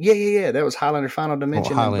 Yeah. That was Highlander Final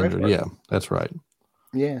Dimension. Highlander. Yeah, that's right.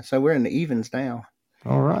 Yeah. So we're in the evens now.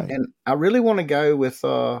 All right. And I really want to go with,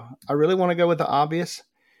 the obvious.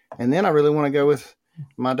 And then I really want to go with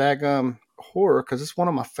my daggum horror, because it's one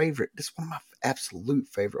of my absolute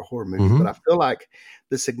favorite horror movies. But I feel like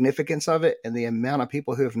the significance of it and the amount of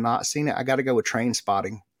people who have not seen it, I got to go with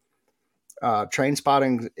Trainspotting.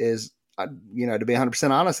 Trainspotting is, to be 100%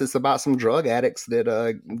 honest, it's about some drug addicts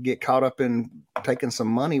that get caught up in taking some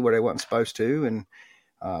money where they weren't supposed to, and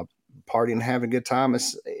partying and having a good time.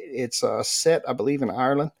 It's set, I believe, in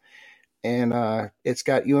Ireland. And it's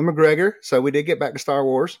got Ewan McGregor, so we did get back to Star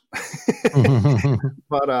Wars.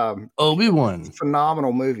 But Obi-Wan,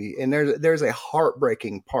 phenomenal movie, and there's a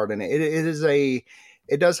heartbreaking part in it.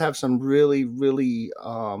 It does have some really, really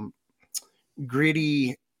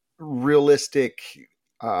gritty, realistic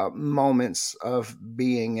moments of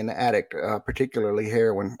being an addict, particularly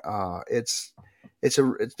heroin.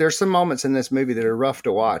 There's some moments in this movie that are rough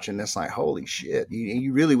to watch, and it's like, holy shit,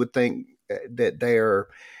 you really would think that they are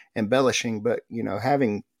embellishing, but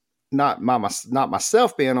having not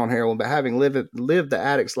myself being on heroin, but having lived the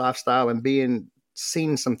addict's lifestyle and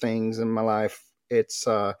seen some things in my life, it's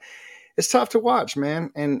tough to watch,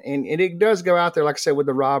 man. And it does go out there, like I said, with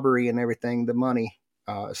the robbery and everything, the money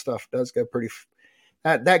stuff does go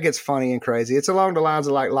That gets funny and crazy. It's along the lines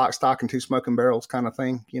of like Lock, Stock, and Two Smoking Barrels kind of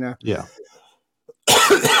thing, you know? Yeah.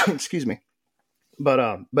 Excuse me.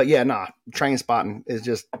 But yeah, nah, Train Spotting is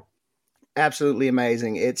just absolutely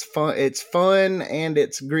amazing. It's fun and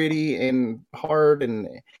it's gritty and hard, and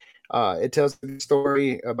it tells a good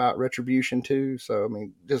story about retribution too. So I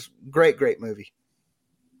mean, just great movie.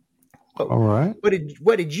 All right.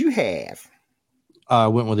 What did you have? I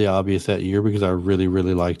went with the obvious that year because I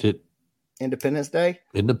really liked it. Independence Day.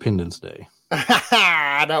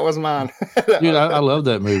 That was mine. Dude, I love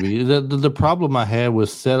that movie. The problem I had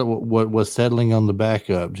was settling on the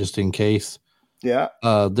backup just in case. Yeah.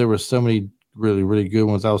 There were so many really good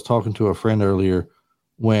ones. I was talking to a friend earlier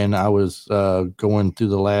when I was going through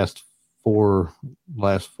the last four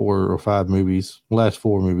or five movies, last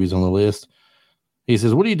four movies on the list. He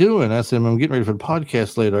says, "What are you doing?" I said, "I'm getting ready for the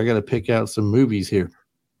podcast later. I got to pick out some movies here."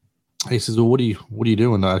 He says, "Well, what are you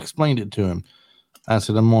doing?" I explained it to him. I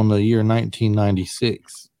said, "I'm on the year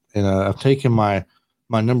 1996, and I've taken my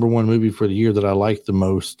number one movie for the year that I like the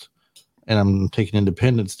most, and I'm taking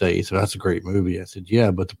Independence Day." So that's a great movie. I said,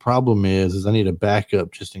 "Yeah, but the problem is I need a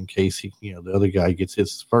backup just in case the other guy gets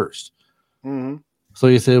his first." Mm-hmm. So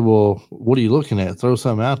he said, "Well, what are you looking at? Throw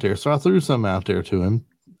something out there." So I threw something out there to him,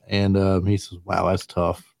 and he says, "Wow, that's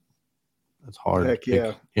tough. That's hard." Heck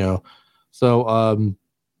yeah. So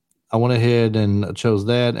I went ahead and chose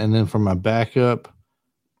that, and then for my backup,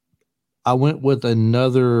 I went with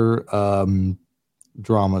another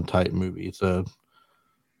drama type movie. It's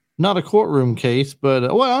not a courtroom case, but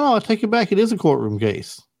I take it back. It is a courtroom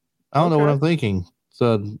case. I don't know what I'm thinking. It's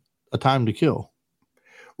A Time to Kill.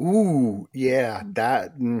 Ooh, yeah,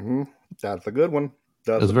 that's a good one.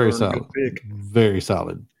 That's very solid. Very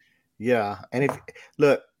solid. Yeah, and if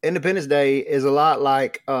look, Independence Day is a lot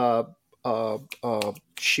like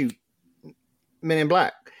Men in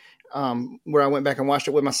Black, where I went back and watched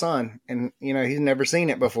it with my son, and he's never seen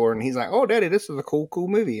it before, and he's like, "Oh, Daddy, this is a cool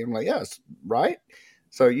movie." I'm like, "Yes, right."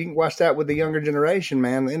 So you can watch that with the younger generation,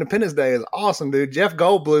 man. Independence Day is awesome, dude. Jeff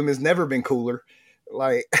Goldblum has never been cooler.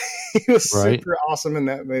 Like he was super awesome in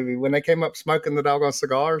that movie. When they came up smoking the doggone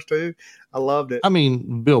cigars too, I loved it. I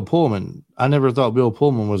mean, Bill Pullman. I never thought Bill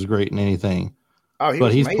Pullman was great in anything. Oh,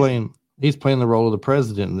 he's amazing. He's playing the role of the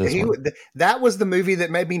president in this one. That was the movie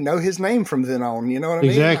that made me know his name from then on. You know what I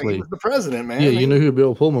mean? Exactly. Like, he was the president, man. Yeah, you know who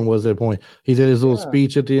Bill Pullman was at that point. He did his little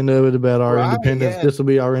speech at the end of it about our independence. Yeah. This will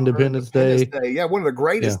be our Independence Day. Yeah, one of the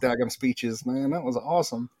greatest daggum speeches, man. That was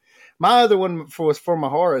awesome. My other one was for my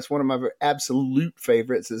horror. It's one of my absolute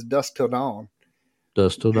favorites is Dusk Till Dawn.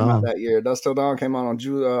 Dusk Till Dawn. That year. Dusk Till Dawn came out on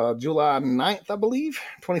July 9th, I believe.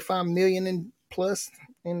 25 million in plus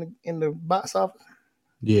in the box office.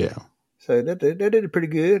 Yeah. So they did it pretty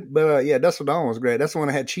good. But yeah, Dusk Till Dawn was great. That's the one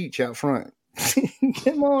that had Cheech out front.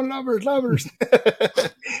 Come on, lovers.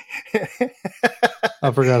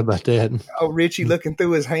 I forgot about that. Oh, Richie looking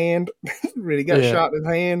through his hand. Really got shot in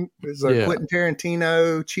his hand. It's like Quentin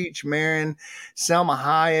Tarantino, Cheech Marin, Selma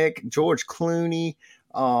Hayek, George Clooney.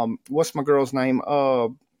 What's my girl's name?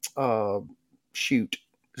 Shoot.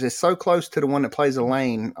 It's so close to the one that plays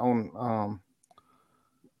Elaine on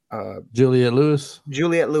Juliette Lewis.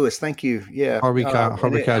 Juliette Lewis, thank you. Yeah. Harvey Keitel.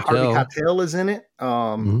 Harvey Keitel is in it.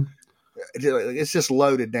 It's just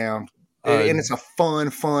loaded down. And it's a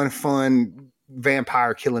fun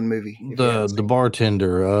vampire killing movie. The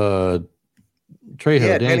bartender, Trejo.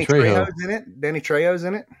 Yeah, Danny Trejo. Trejo's in it. Danny Trejo's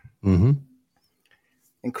in it. Mm-hmm.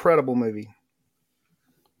 Incredible movie.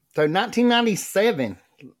 So 1997.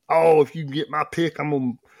 Oh, if you get my pick, I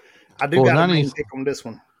do got a main pick on this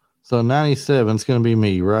one. So 97 is going to be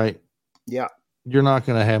me, right? Yeah. You're not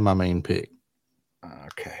going to have my main pick.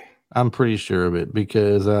 Okay. I'm pretty sure of it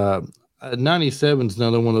because 97 is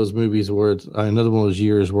another one of those movies where it's another one of those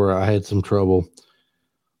years where I had some trouble.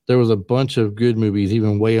 There was a bunch of good movies,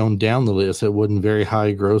 even way on down the list that wasn't very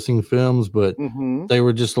high grossing films, but they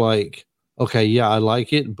were just like, okay, yeah, I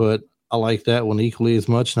like it, but I like that one equally as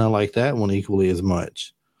much, and I like that one equally as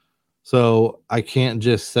much. So I can't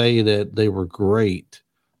just say that they were great,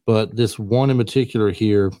 but this one in particular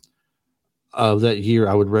here of that year,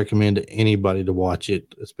 I would recommend to anybody to watch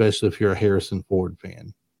it, especially if you're a Harrison Ford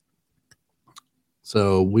fan.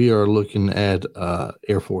 So we are looking at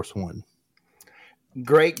Air Force One.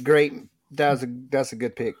 Great. That's a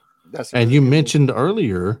good pick. And you mentioned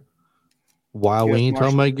earlier why we ain't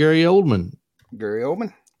talking about Gary Oldman. Gary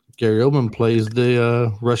Oldman plays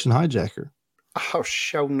the Russian hijacker. Oh,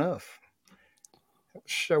 sure enough.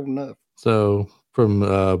 So from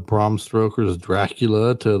Bram Stoker's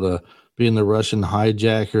Dracula to being the Russian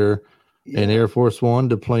hijacker in Air Force One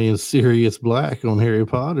to playing Sirius Black on Harry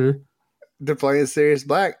Potter. to playing Sirius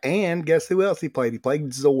Black. And guess who else he played? He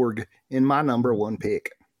played Zorg in my number one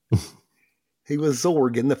pick. He was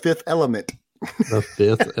Zorg in The Fifth Element. The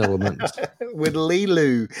Fifth Element. With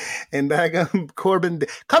Lilu and Corbin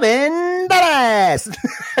Dallas.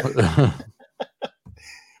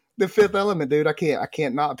 The Fifth Element, dude. I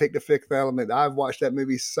can't not pick The Fifth Element. I've watched that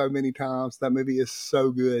movie so many times. That movie is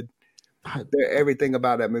so good. Everything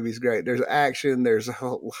about that movie is great. There's action. There's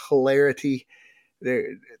hilarity. They're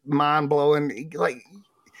mind blowing. Like,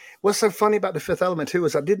 what's so funny about The Fifth Element too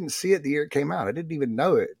is I didn't see it the year it came out. I didn't even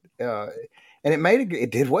know it, and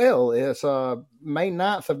it did well. It's May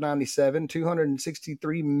 9th of '97,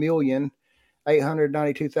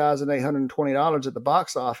 $263,892,820 at the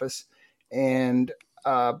box office, and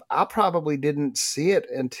I probably didn't see it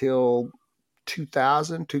until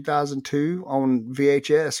 2002 on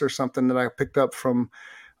VHS or something that I picked up from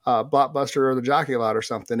Blockbuster or the Jockey Lot or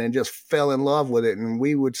something, and just fell in love with it. And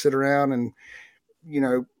we would sit around and,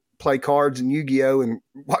 play cards and Yu-Gi-Oh and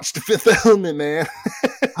watch The Fifth Element, man.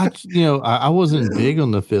 I wasn't big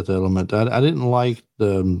on The Fifth Element. I didn't like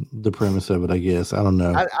the premise of it, I guess. I don't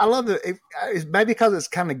know. I love it. It's maybe because it's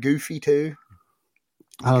kind of goofy too.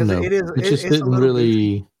 I don't know. It didn't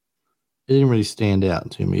really stand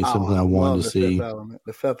out to me. It's something I wanted to see.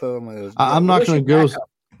 The Fifth Element is. I'm not going to go.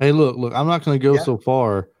 Hey, look! I'm not going to go so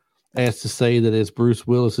far as to say that it's Bruce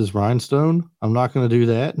Willis's Rhinestone. I'm not going to do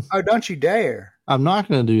that. Oh, don't you dare! I'm not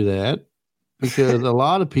going to do that because a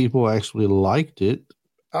lot of people actually liked it.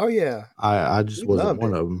 Oh yeah, I just wasn't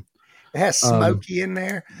one of them. It has Smokey in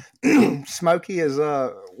there. Smokey is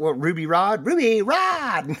Ruby Rod. Ruby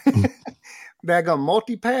Rod. That got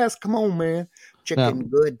multi-pass. Come on, man. Chicken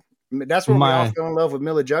good. That's when we all fell in love with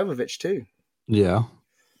Mila Jovovich too. Yeah.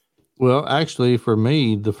 Well, actually, for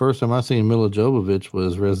me, the first time I seen Mila Jovovich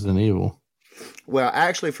was Resident Evil. Well,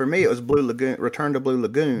 actually, for me, it was Blue Lagoon, Return to Blue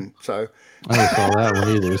Lagoon. So I didn't saw that one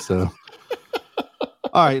either. So,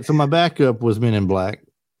 all right. So my backup was Men in Black.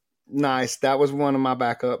 Nice. That was one of my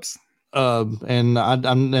backups. And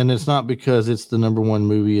it's not because it's the number one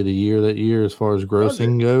movie of the year that year as far as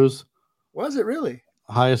grossing goes. Was it really?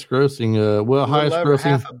 Highest grossing. Highest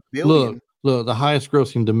grossing. Look, the highest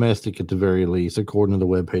grossing domestic at the very least, according to the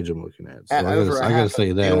webpage I'm looking at. So I gotta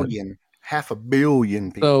say that. $500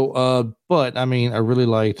 million people. So, but I mean, I really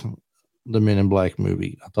liked the Men in Black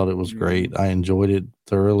movie. I thought it was great. I enjoyed it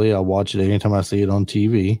thoroughly. I watch it anytime I see it on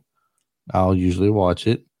TV. I'll usually watch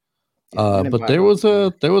it. But there was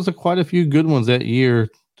quite a few good ones that year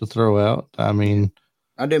to throw out. I mean,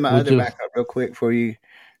 I'll do my other backup real quick before you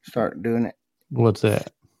start doing it. What's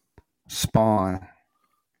that? Spawn.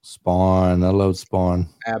 I love Spawn.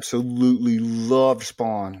 Absolutely loved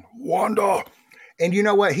Spawn. Wanda. And you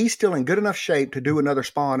know what? He's still in good enough shape to do another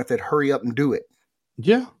Spawn if they'd hurry up and do it.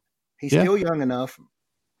 Yeah. He's still young enough.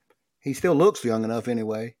 He still looks young enough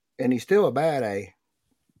anyway. And he's still a bad A.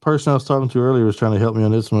 Person I was talking to earlier was trying to help me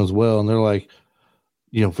on this one as well. And they're like,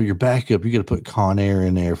 for your backup, you got to put Con Air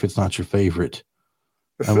in there if it's not your favorite.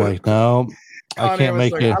 I'm like, no, I can't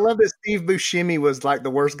make it. I love that Steve Buscemi was like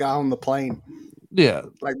the worst guy on the plane. Yeah.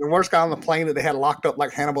 Like the worst guy on the plane that they had locked up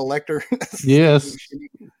like Hannibal Lecter. Yes.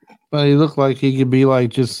 But he looked like he could be like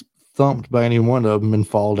just thumped by any one of them and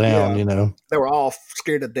fall down, They were all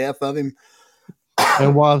scared to death of him.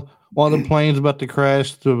 And while the plane's about to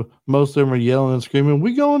crash, most of them are yelling and screaming,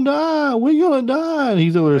 "We gonna die! We gonna die!" And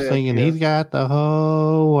he's over there singing, "He's got the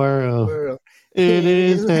whole world in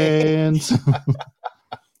his hands."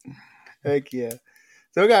 Heck yeah!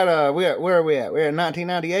 So we got where are we at? We're at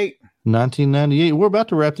 1998. 1998. We're about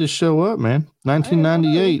to wrap this show up, man.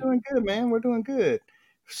 1998. We're doing good, man. We're doing good.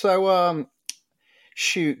 So,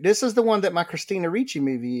 shoot, this is the one that my Christina Ricci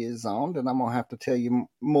movie is on, and I'm gonna have to tell you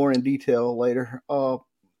more in detail later.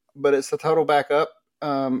 But it's a total backup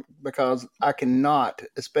because I cannot,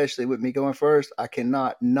 especially with me going first, I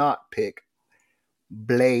cannot not pick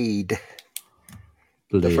Blade.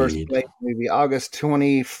 The first Blade movie, August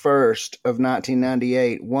 21st of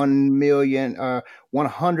 1998,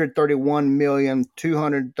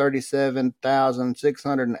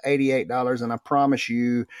 $131,237,688, and I promise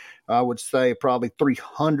you, I would say probably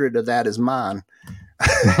 300 of that is mine.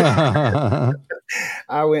 I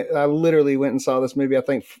literally went and saw this movie, I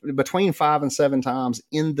think between 5 and 7 times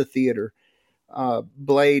in the theater.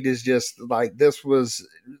 Blade is just like, this was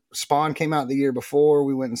Spawn came out the year before.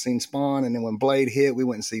 We went and seen Spawn, and then when Blade hit, we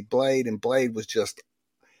went and see Blade, and Blade was just,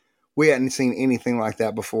 we hadn't seen anything like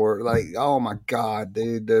that before. Like, oh my God,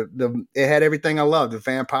 dude, it had everything I loved: the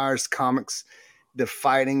vampires, comics, the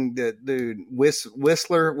fighting, the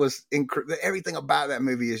Whistler was everything about that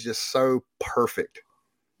movie is just so perfect.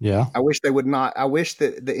 Yeah, I wish that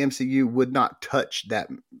the MCU would not touch that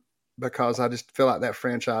because I just feel like that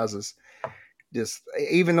franchise is just,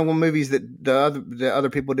 even the one movies that the other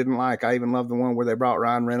people didn't like. I even love the one where they brought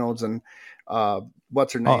Ryan Reynolds and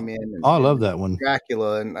what's her name in. And, I love that one.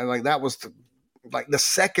 Dracula, and like that was the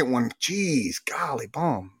second one. Jeez, golly,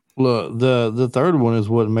 bomb. Look, the third one is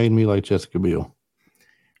what made me like Jessica Biel.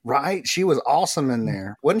 Right, she was awesome in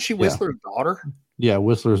there. Wasn't she Whistler's daughter? Yeah,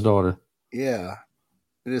 Whistler's daughter. Yeah,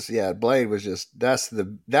 Blade was just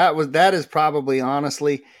that is probably,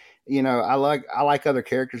 honestly, I like other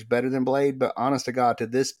characters better than Blade, but honest to God, to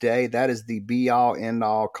this day, that is the be all end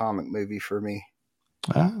all comic movie for me.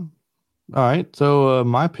 All right, so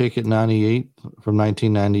my pick at 98 from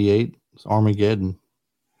 1998 is Armageddon.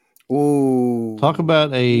 Ooh, talk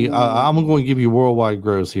about I'm going to give you worldwide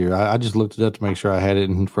gross here. I just looked it up to make sure I had it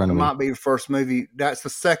in front of me. It might be the first movie. That's the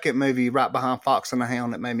second movie right behind Fox and the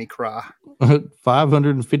Hound that made me cry.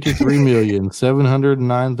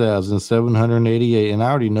 553,709,788, and I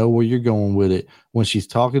already know where you're going with it. When she's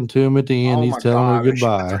talking to him at the end, he's telling her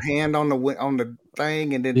goodbye. She puts her hand on the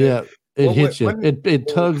thing, and then it hits you. It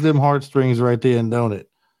tugs them heartstrings right then, don't it,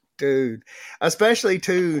 dude? Especially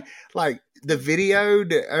too, like the video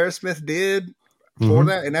that Aerosmith did for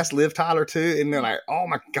that, and that's Liv Tyler too, and they're like, "Oh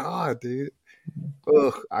my God, dude!"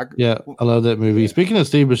 Ugh, I love that movie. Yeah. Speaking of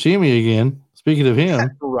Steve Buscemi again. Speaking of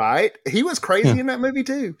him, right? He was crazy in that movie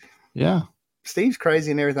too. Yeah, Steve's crazy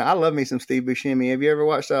and everything. I love me some Steve Buscemi. Have you ever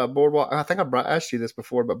watched Boardwalk? I think I asked you this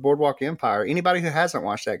before, but Boardwalk Empire. Anybody who hasn't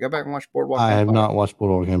watched that, go back and watch Boardwalk Empire. I have not watched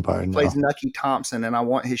Boardwalk Empire. He plays Nucky Thompson, and I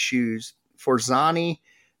want his shoes. Forzani.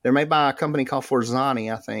 They're made by a company called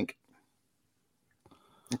Forzani, I think.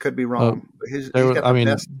 I could be wrong. But he's got the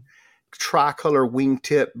best tricolor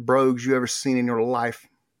wingtip brogues you ever seen in your life.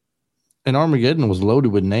 And Armageddon was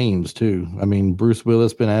loaded with names too. I mean, Bruce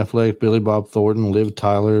Willis, Ben Affleck, Billy Bob Thornton, Liv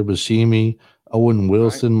Tyler, Buscemi, Owen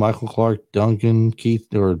Wilson, Michael Clark Duncan, Keith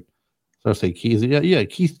David,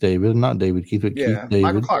 Keith David, not David Keith, but Keith David.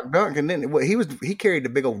 Michael Clark Duncan, he carried the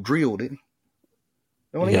big old drill, didn't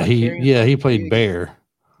he? He played Bear.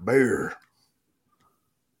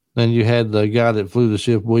 Then you had the guy that flew the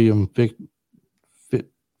ship, William Fichtner,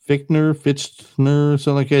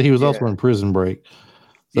 something like that. He was also in Prison Break.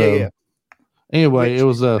 So, anyway, it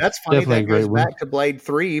was that's funny. Definitely that goes back to Blade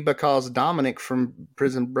 3 because Dominic from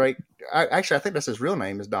Prison Break. I think that's his real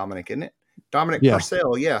name is Dominic, isn't it? Dominic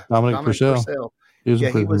Purcell. Yeah, Dominic Purcell.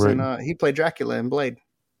 He played Dracula in Blade.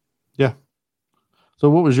 Yeah. So,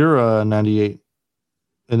 what was your 98?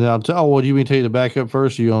 And then I'll tell. Well, do you mean to tell you the backup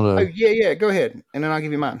first? Or you on the? Go ahead, and then I'll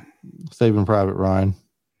give you mine. Saving Private Ryan.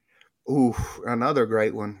 Ooh, another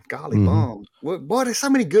great one. Golly bum. What? There's so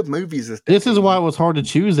many good movies. This is why it was hard to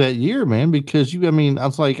choose that year, man, because I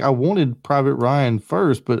was like, I wanted Private Ryan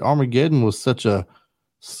first, but Armageddon was such a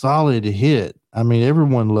solid hit. I mean,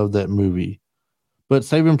 everyone loved that movie. But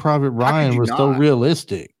Saving Private Ryan was so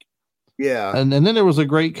realistic. Yeah. And then there was a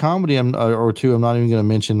great comedy or two I'm not even going to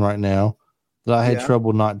mention right now that I had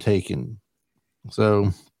trouble not taking.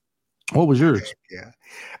 So what was yours? Yeah.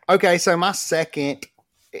 Okay, so my second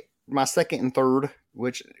and third,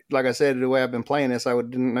 which, like I said, the way I've been playing this, I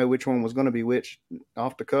didn't know which one was going to be which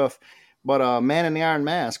off the cuff. But Man in the Iron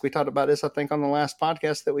Mask, we talked about this, I think, on the last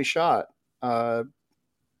podcast that we shot.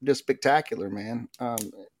 Just spectacular, man.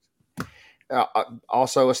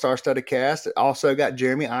 Also a star-studded cast. It also got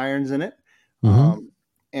Jeremy Irons in it. And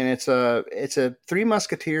it's a Three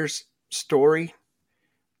Musketeers story,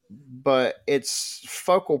 but its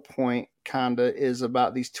focal point kind of is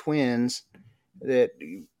about these twins that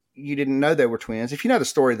you didn't know they were twins. If you know the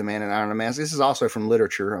story of the Man in Iron Mask, this is also from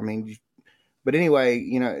literature. I mean, but anyway,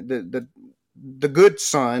 the good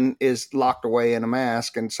son is locked away in a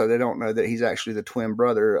mask, and so they don't know that he's actually the twin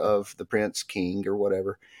brother of the Prince King or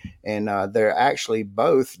whatever. And they're actually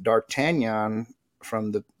both D'Artagnan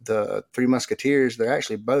from the Three Musketeers. They're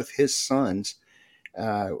actually both his sons.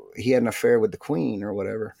 He had an affair with the Queen or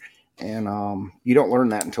whatever. And you don't learn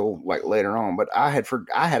that until like later on. But I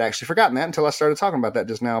had actually forgotten that until I started talking about that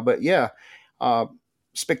just now. But yeah,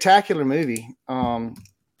 spectacular movie. And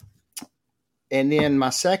then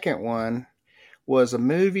my second one was a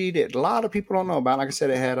movie that a lot of people don't know about. Like I said,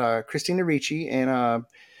 it had Christina Ricci and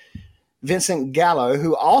Vincent Gallo,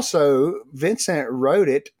 who also Vincent wrote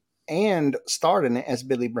it and starred in it as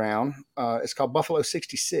Billy Brown. It's called Buffalo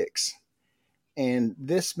 66. And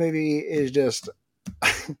this movie is just...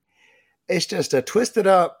 It's just a twisted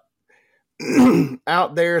up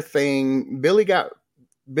out there thing. Billy got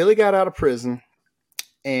out of prison,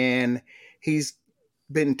 and he's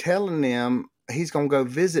been telling them he's going to go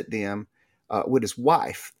visit them with his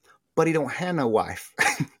wife, but he don't have no wife.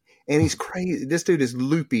 And he's crazy. This dude is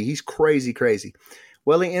loopy. He's crazy.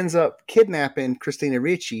 Well, he ends up kidnapping Christina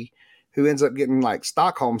Ricci who ends up getting like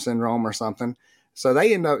Stockholm syndrome or something. So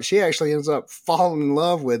she actually ends up falling in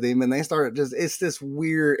love with him, and they start it's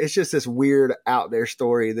just this weird out there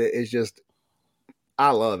story that is just, I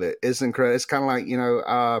love it. It's incredible. It's kind of like,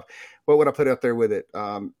 what would I put up there with it?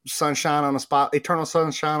 Eternal Sunshine on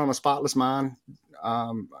a Spotless Mind.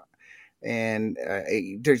 And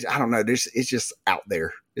I don't know. It's just out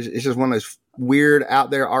there. It's just one of those weird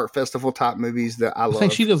out there art festival type movies that I love. I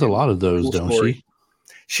think she does a lot of those, don't she?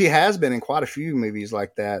 She has been in quite a few movies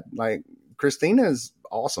like that. Like Christina is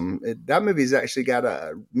awesome. That movie's actually got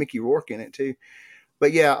a Mickey Rourke in it too.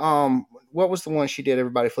 But yeah, what was the one she did?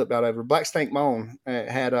 Everybody flipped out over. Black Snake Moan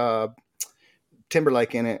had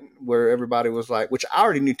Timberlake in it, where everybody was like, which I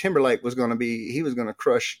already knew Timberlake was going to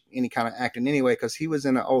crush any kind of acting anyway, because he was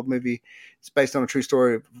in an old movie. It's based on a true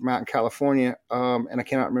story from out in California, and I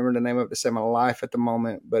cannot remember the name of it to save my life at the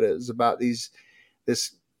moment, but it was about this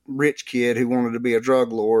rich kid who wanted to be a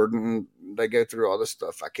drug lord, and they go through all this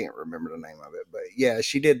stuff. I can't remember the name of it, but yeah,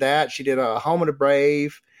 she did that. She did Home of the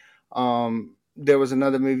Brave. There was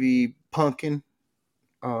another movie, Pumpkin.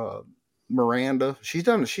 Miranda. She's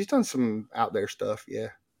done some out there stuff, yeah.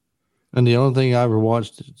 And the only thing I ever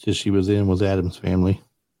watched that she was in was Addams Family.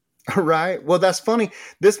 Right. Well, that's funny.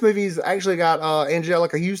 This movie's actually got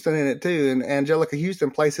Angelica Houston in it too, and Angelica Houston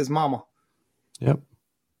plays his mama. Yep.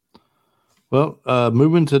 Well,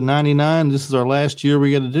 moving to 99. This is our last year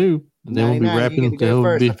we got to do. And then we'll be wrapping. You go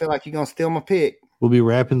first. I feel like you're gonna steal my pick. We'll be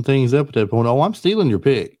wrapping things up at that point. Oh, I'm stealing your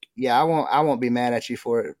pick. Yeah, I won't be mad at you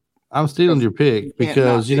for it. I'm stealing your pick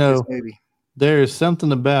because there's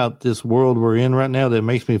something about this world we're in right now that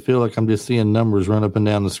makes me feel like I'm just seeing numbers run up and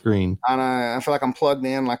down the screen. I know. I feel like I'm plugged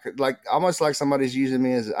in, like almost like somebody's using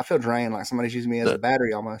me as. I feel drained, like somebody's using me as a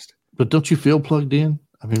battery almost. But don't you feel plugged in?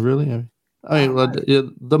 I mean, really?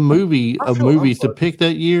 The movie of movies to pick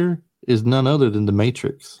that year is none other than The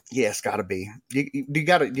Matrix. Yeah, it's got to be. You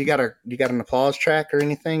got an applause track or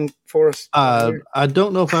anything for us? I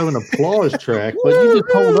don't know if I have an applause track, but you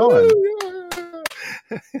just hold on.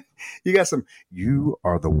 You got some. You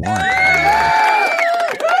are the one. Yeah.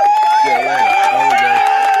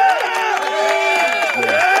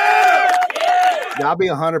 I'll be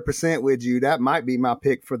 100% with you. That might be my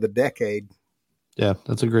pick for the decade. Yeah,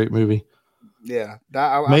 that's a great movie. Yeah,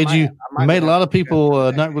 made a lot of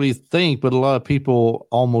people not really think, but a lot of people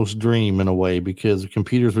almost dream in a way, because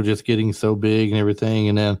computers were just getting so big and everything,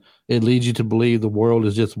 and then it leads you to believe the world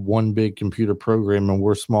is just one big computer program and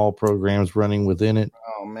we're small programs running within it.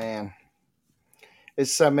 Oh man,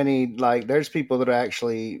 it's so many. Like, there's people that are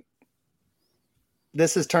actually.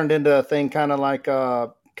 This has turned into a thing, kind of like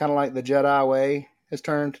the Jedi way has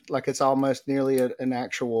turned. Like, it's almost nearly an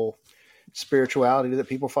actual spirituality that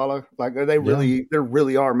people follow. Like, they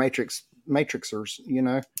really are matrixers, you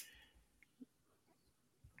know.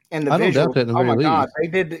 And the visual, oh my God, they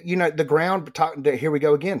did, you know, the ground. Here we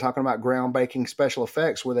go again, talking about groundbreaking special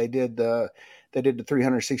effects, where they did the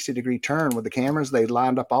 360-degree turn with the cameras. They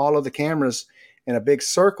lined up all of the cameras in a big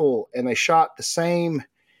circle, and they shot the same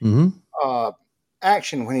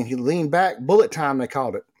action when he leaned back. Bullet time, they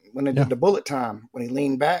called it. When they did the bullet time, when he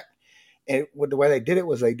leaned back. And the way they did it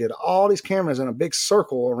was they did all these cameras in a big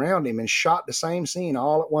circle around him and shot the same scene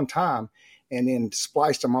all at one time, and then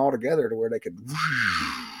spliced them all together to where they could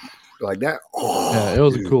like that. Oh, yeah, it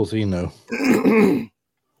was a cool scene though.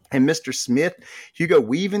 And Mr. Smith, Hugo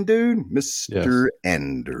Weaving, dude, Mr.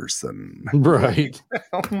 Anderson, right?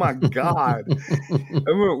 Oh my God!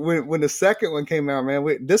 when the second one came out, man,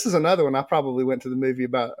 this is another one I probably went to the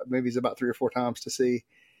movies about 3 or 4 times to see.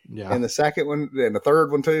 Yeah, and the second one and the third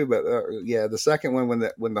one too, but the second one when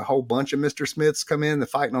the whole bunch of Mr. Smiths come in, they're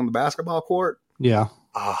fighting on the basketball court. Yeah,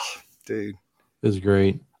 dude, it's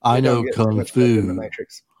great. I know kung fu. In the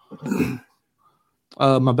Matrix.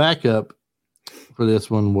 My backup for this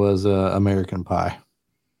one was American Pie.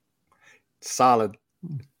 Solid.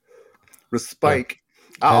 Respect.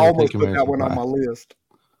 Yeah. I almost put that one on my list.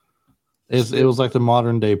 It was like the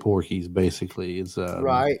modern day Porky's, basically. It's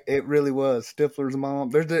right. It really was. Stifler's mom.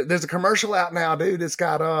 There's a commercial out now, dude. It's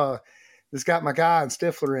got my guy and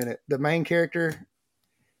Stifler in it. The main character,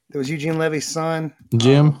 that was Eugene Levy's son,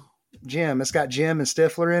 Jim. Jim. It's got Jim and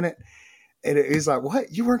Stifler in it, and he's like,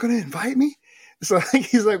 "What? You weren't going to invite me?" So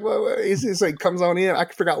he's like, "Well," he's like, comes on in. I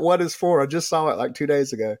forgot what it's for. I just saw it like 2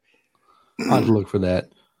 days ago. I'll have to look for that.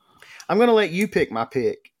 I'm going to let you pick my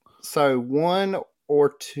pick. So 1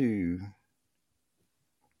 or 2.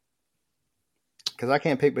 Because I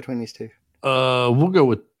can't pick between these two. We'll go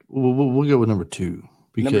with number 2,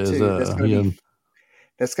 because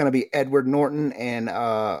that's gonna be Edward Norton and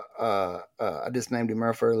I just named him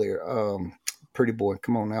off earlier. Pretty Boy.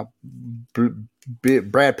 Come on now.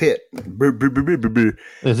 Brad Pitt.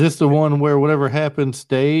 Is this the one where whatever happens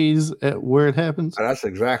stays at where it happens? That's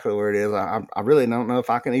exactly where it is. I really don't know if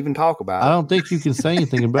I can even talk about it. I don't think you can say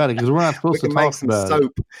anything about it because we're not supposed to talk about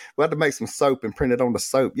soap. We'll have to make some soap and print it on the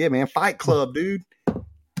soap. Yeah, man. Fight Club, dude.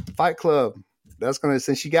 Fight Club. That's gonna,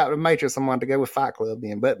 since you got the Matrix, I'm going to go with Fight Club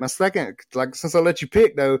then. But my second, like, since I let you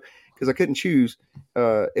pick though, because I couldn't choose,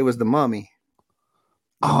 it was The Mummy.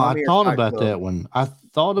 I thought about that one.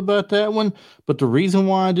 But the reason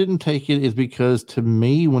why I didn't take it is because to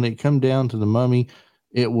me, when it come down to The Mummy,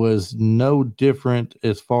 it was no different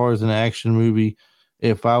as far as an action movie.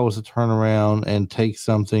 If I was to turn around and take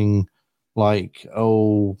something like,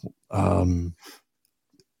 I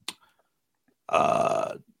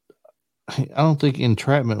don't think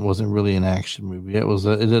Entrapment wasn't really an action movie. It was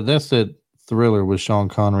that's that Thriller with Sean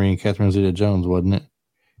Connery and Catherine Zeta-Jones, wasn't it?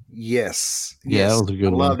 Yes. Yeah, that was a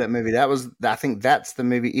good one. I love that movie. I think that's the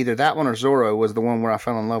movie. Either that one or Zorro was the one where I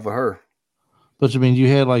fell in love with her. But I mean, you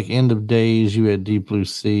had like End of Days, you had Deep Blue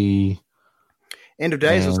Sea. End of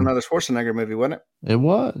Days was another Schwarzenegger movie, wasn't it? It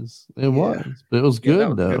was. But it was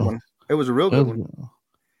good though. A good one. It was a real good one.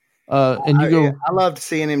 I loved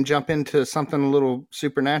seeing him jump into something a little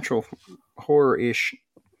supernatural, horror-ish.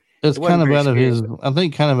 It's kind of out of his, I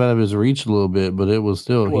think, kind of out of his reach a little bit, but it was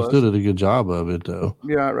still, he still did a good job of it, though.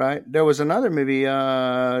 Yeah, right. There was another movie,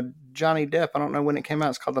 Johnny Depp. I don't know when it came out.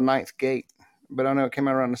 It's called The Ninth Gate, but I know it came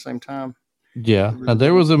out around the same time. Yeah. Now,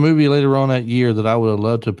 there was a movie later on that year that I would have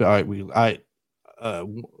loved to.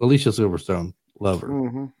 Alicia Silverstone, love her.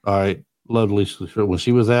 Mm-hmm. All right, loved Alicia when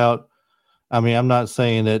she was out. I mean, I'm not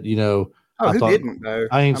saying that, who didn't though?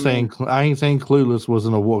 I ain't saying Clueless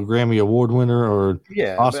wasn't a Grammy Award winner or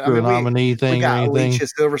Oscar nominee thing. We got or anything. Alicia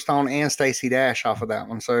Silverstone and Stacey Dash off of that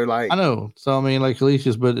one. So I know. So I mean, like Alicia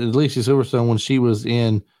Silverstone when she was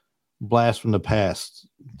in Blast from the Past,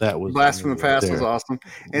 that was Blast from the Past was awesome.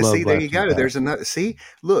 And see, there you go. There's another. See,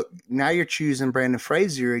 look, now you're choosing Brandon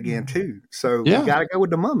Fraser again too. So you got to go with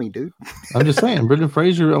The Mummy, dude. I'm just saying, Brandon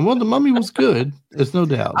Fraser. Well, The Mummy was good. There's no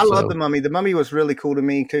doubt. I love The Mummy. The Mummy was really cool to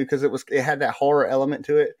me too because it had that horror element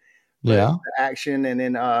to it. Yeah, the action, and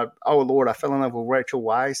then oh Lord, I fell in love with Rachel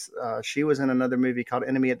Weisz. She was in another movie called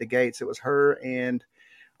Enemy at the Gates. It was her and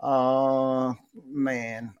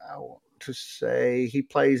man, I want to say he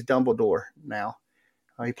plays Dumbledore now.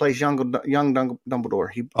 He plays young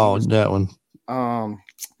Dumbledore. That one.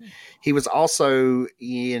 He was also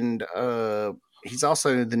in. He's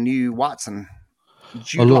also the new Watson.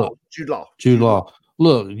 Jude Law.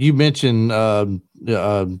 Look, you mentioned like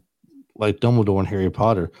Dumbledore and Harry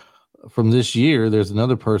Potter. From this year, there's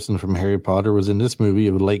another person from Harry Potter was in this movie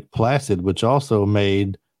of Lake Placid, which also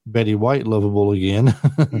made Betty White lovable again.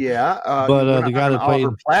 Yeah, but the guy that played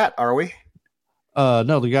Platt, are we?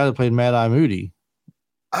 No, the guy that played Mad Eye Moody.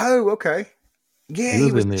 Oh, okay. Yeah, he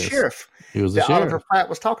was the sheriff. He was the sheriff Oliver Platt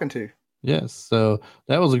was talking to. Yes, so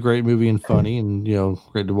that was a great movie and funny and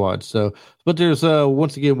great to watch. So, but there's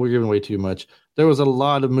once again we're giving away too much. There was a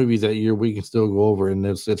lot of movies that year we can still go over, and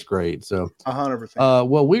it's great. So 100%.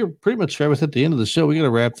 Well, we're pretty much, Travis, at the end of the show. We got to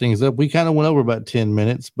wrap things up. We kind of went over about 10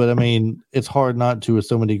 minutes, but I mean, it's hard not to with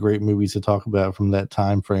so many great movies to talk about from that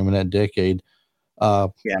time frame and that decade.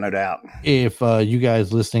 Yeah, no doubt. If you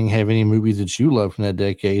guys listening have any movies that you love from that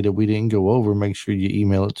decade that we didn't go over, make sure you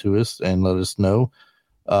email it to us and let us know.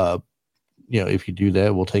 If you do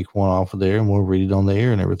that, we'll take one off of there and we'll read it on the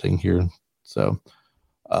air and everything here. So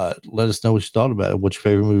let us know what you thought about it, what your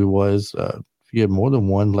favorite movie was. If you have more than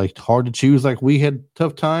one, like hard to choose, like we had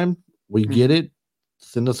tough time, we get it.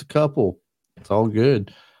 Send us a couple. It's all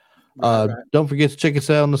good. Don't forget to check us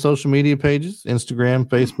out on the social media pages, Instagram,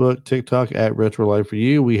 Facebook, TikTok at Retro Life for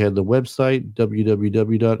You. We had the website,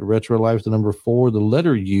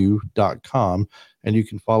 www.retrolife.u.com, and you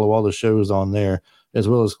can follow all the shows on there, as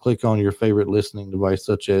well as click on your favorite listening device,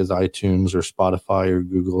 such as iTunes or Spotify or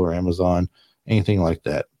Google or Amazon, anything like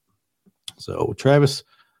that. So, Travis,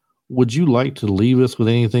 would you like to leave us with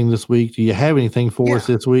anything this week? Do you have anything for us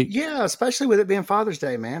this week? Yeah, especially with it being Father's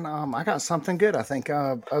Day, man. I got something good. I think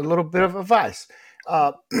a little bit of advice.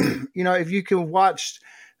 If you watch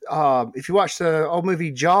the old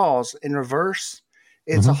movie Jaws in reverse,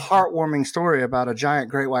 it's a heartwarming story about a giant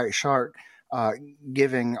great white shark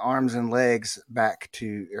giving arms and legs back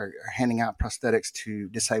to, or handing out prosthetics to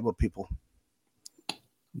disabled people.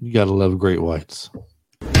 You got to love great whites.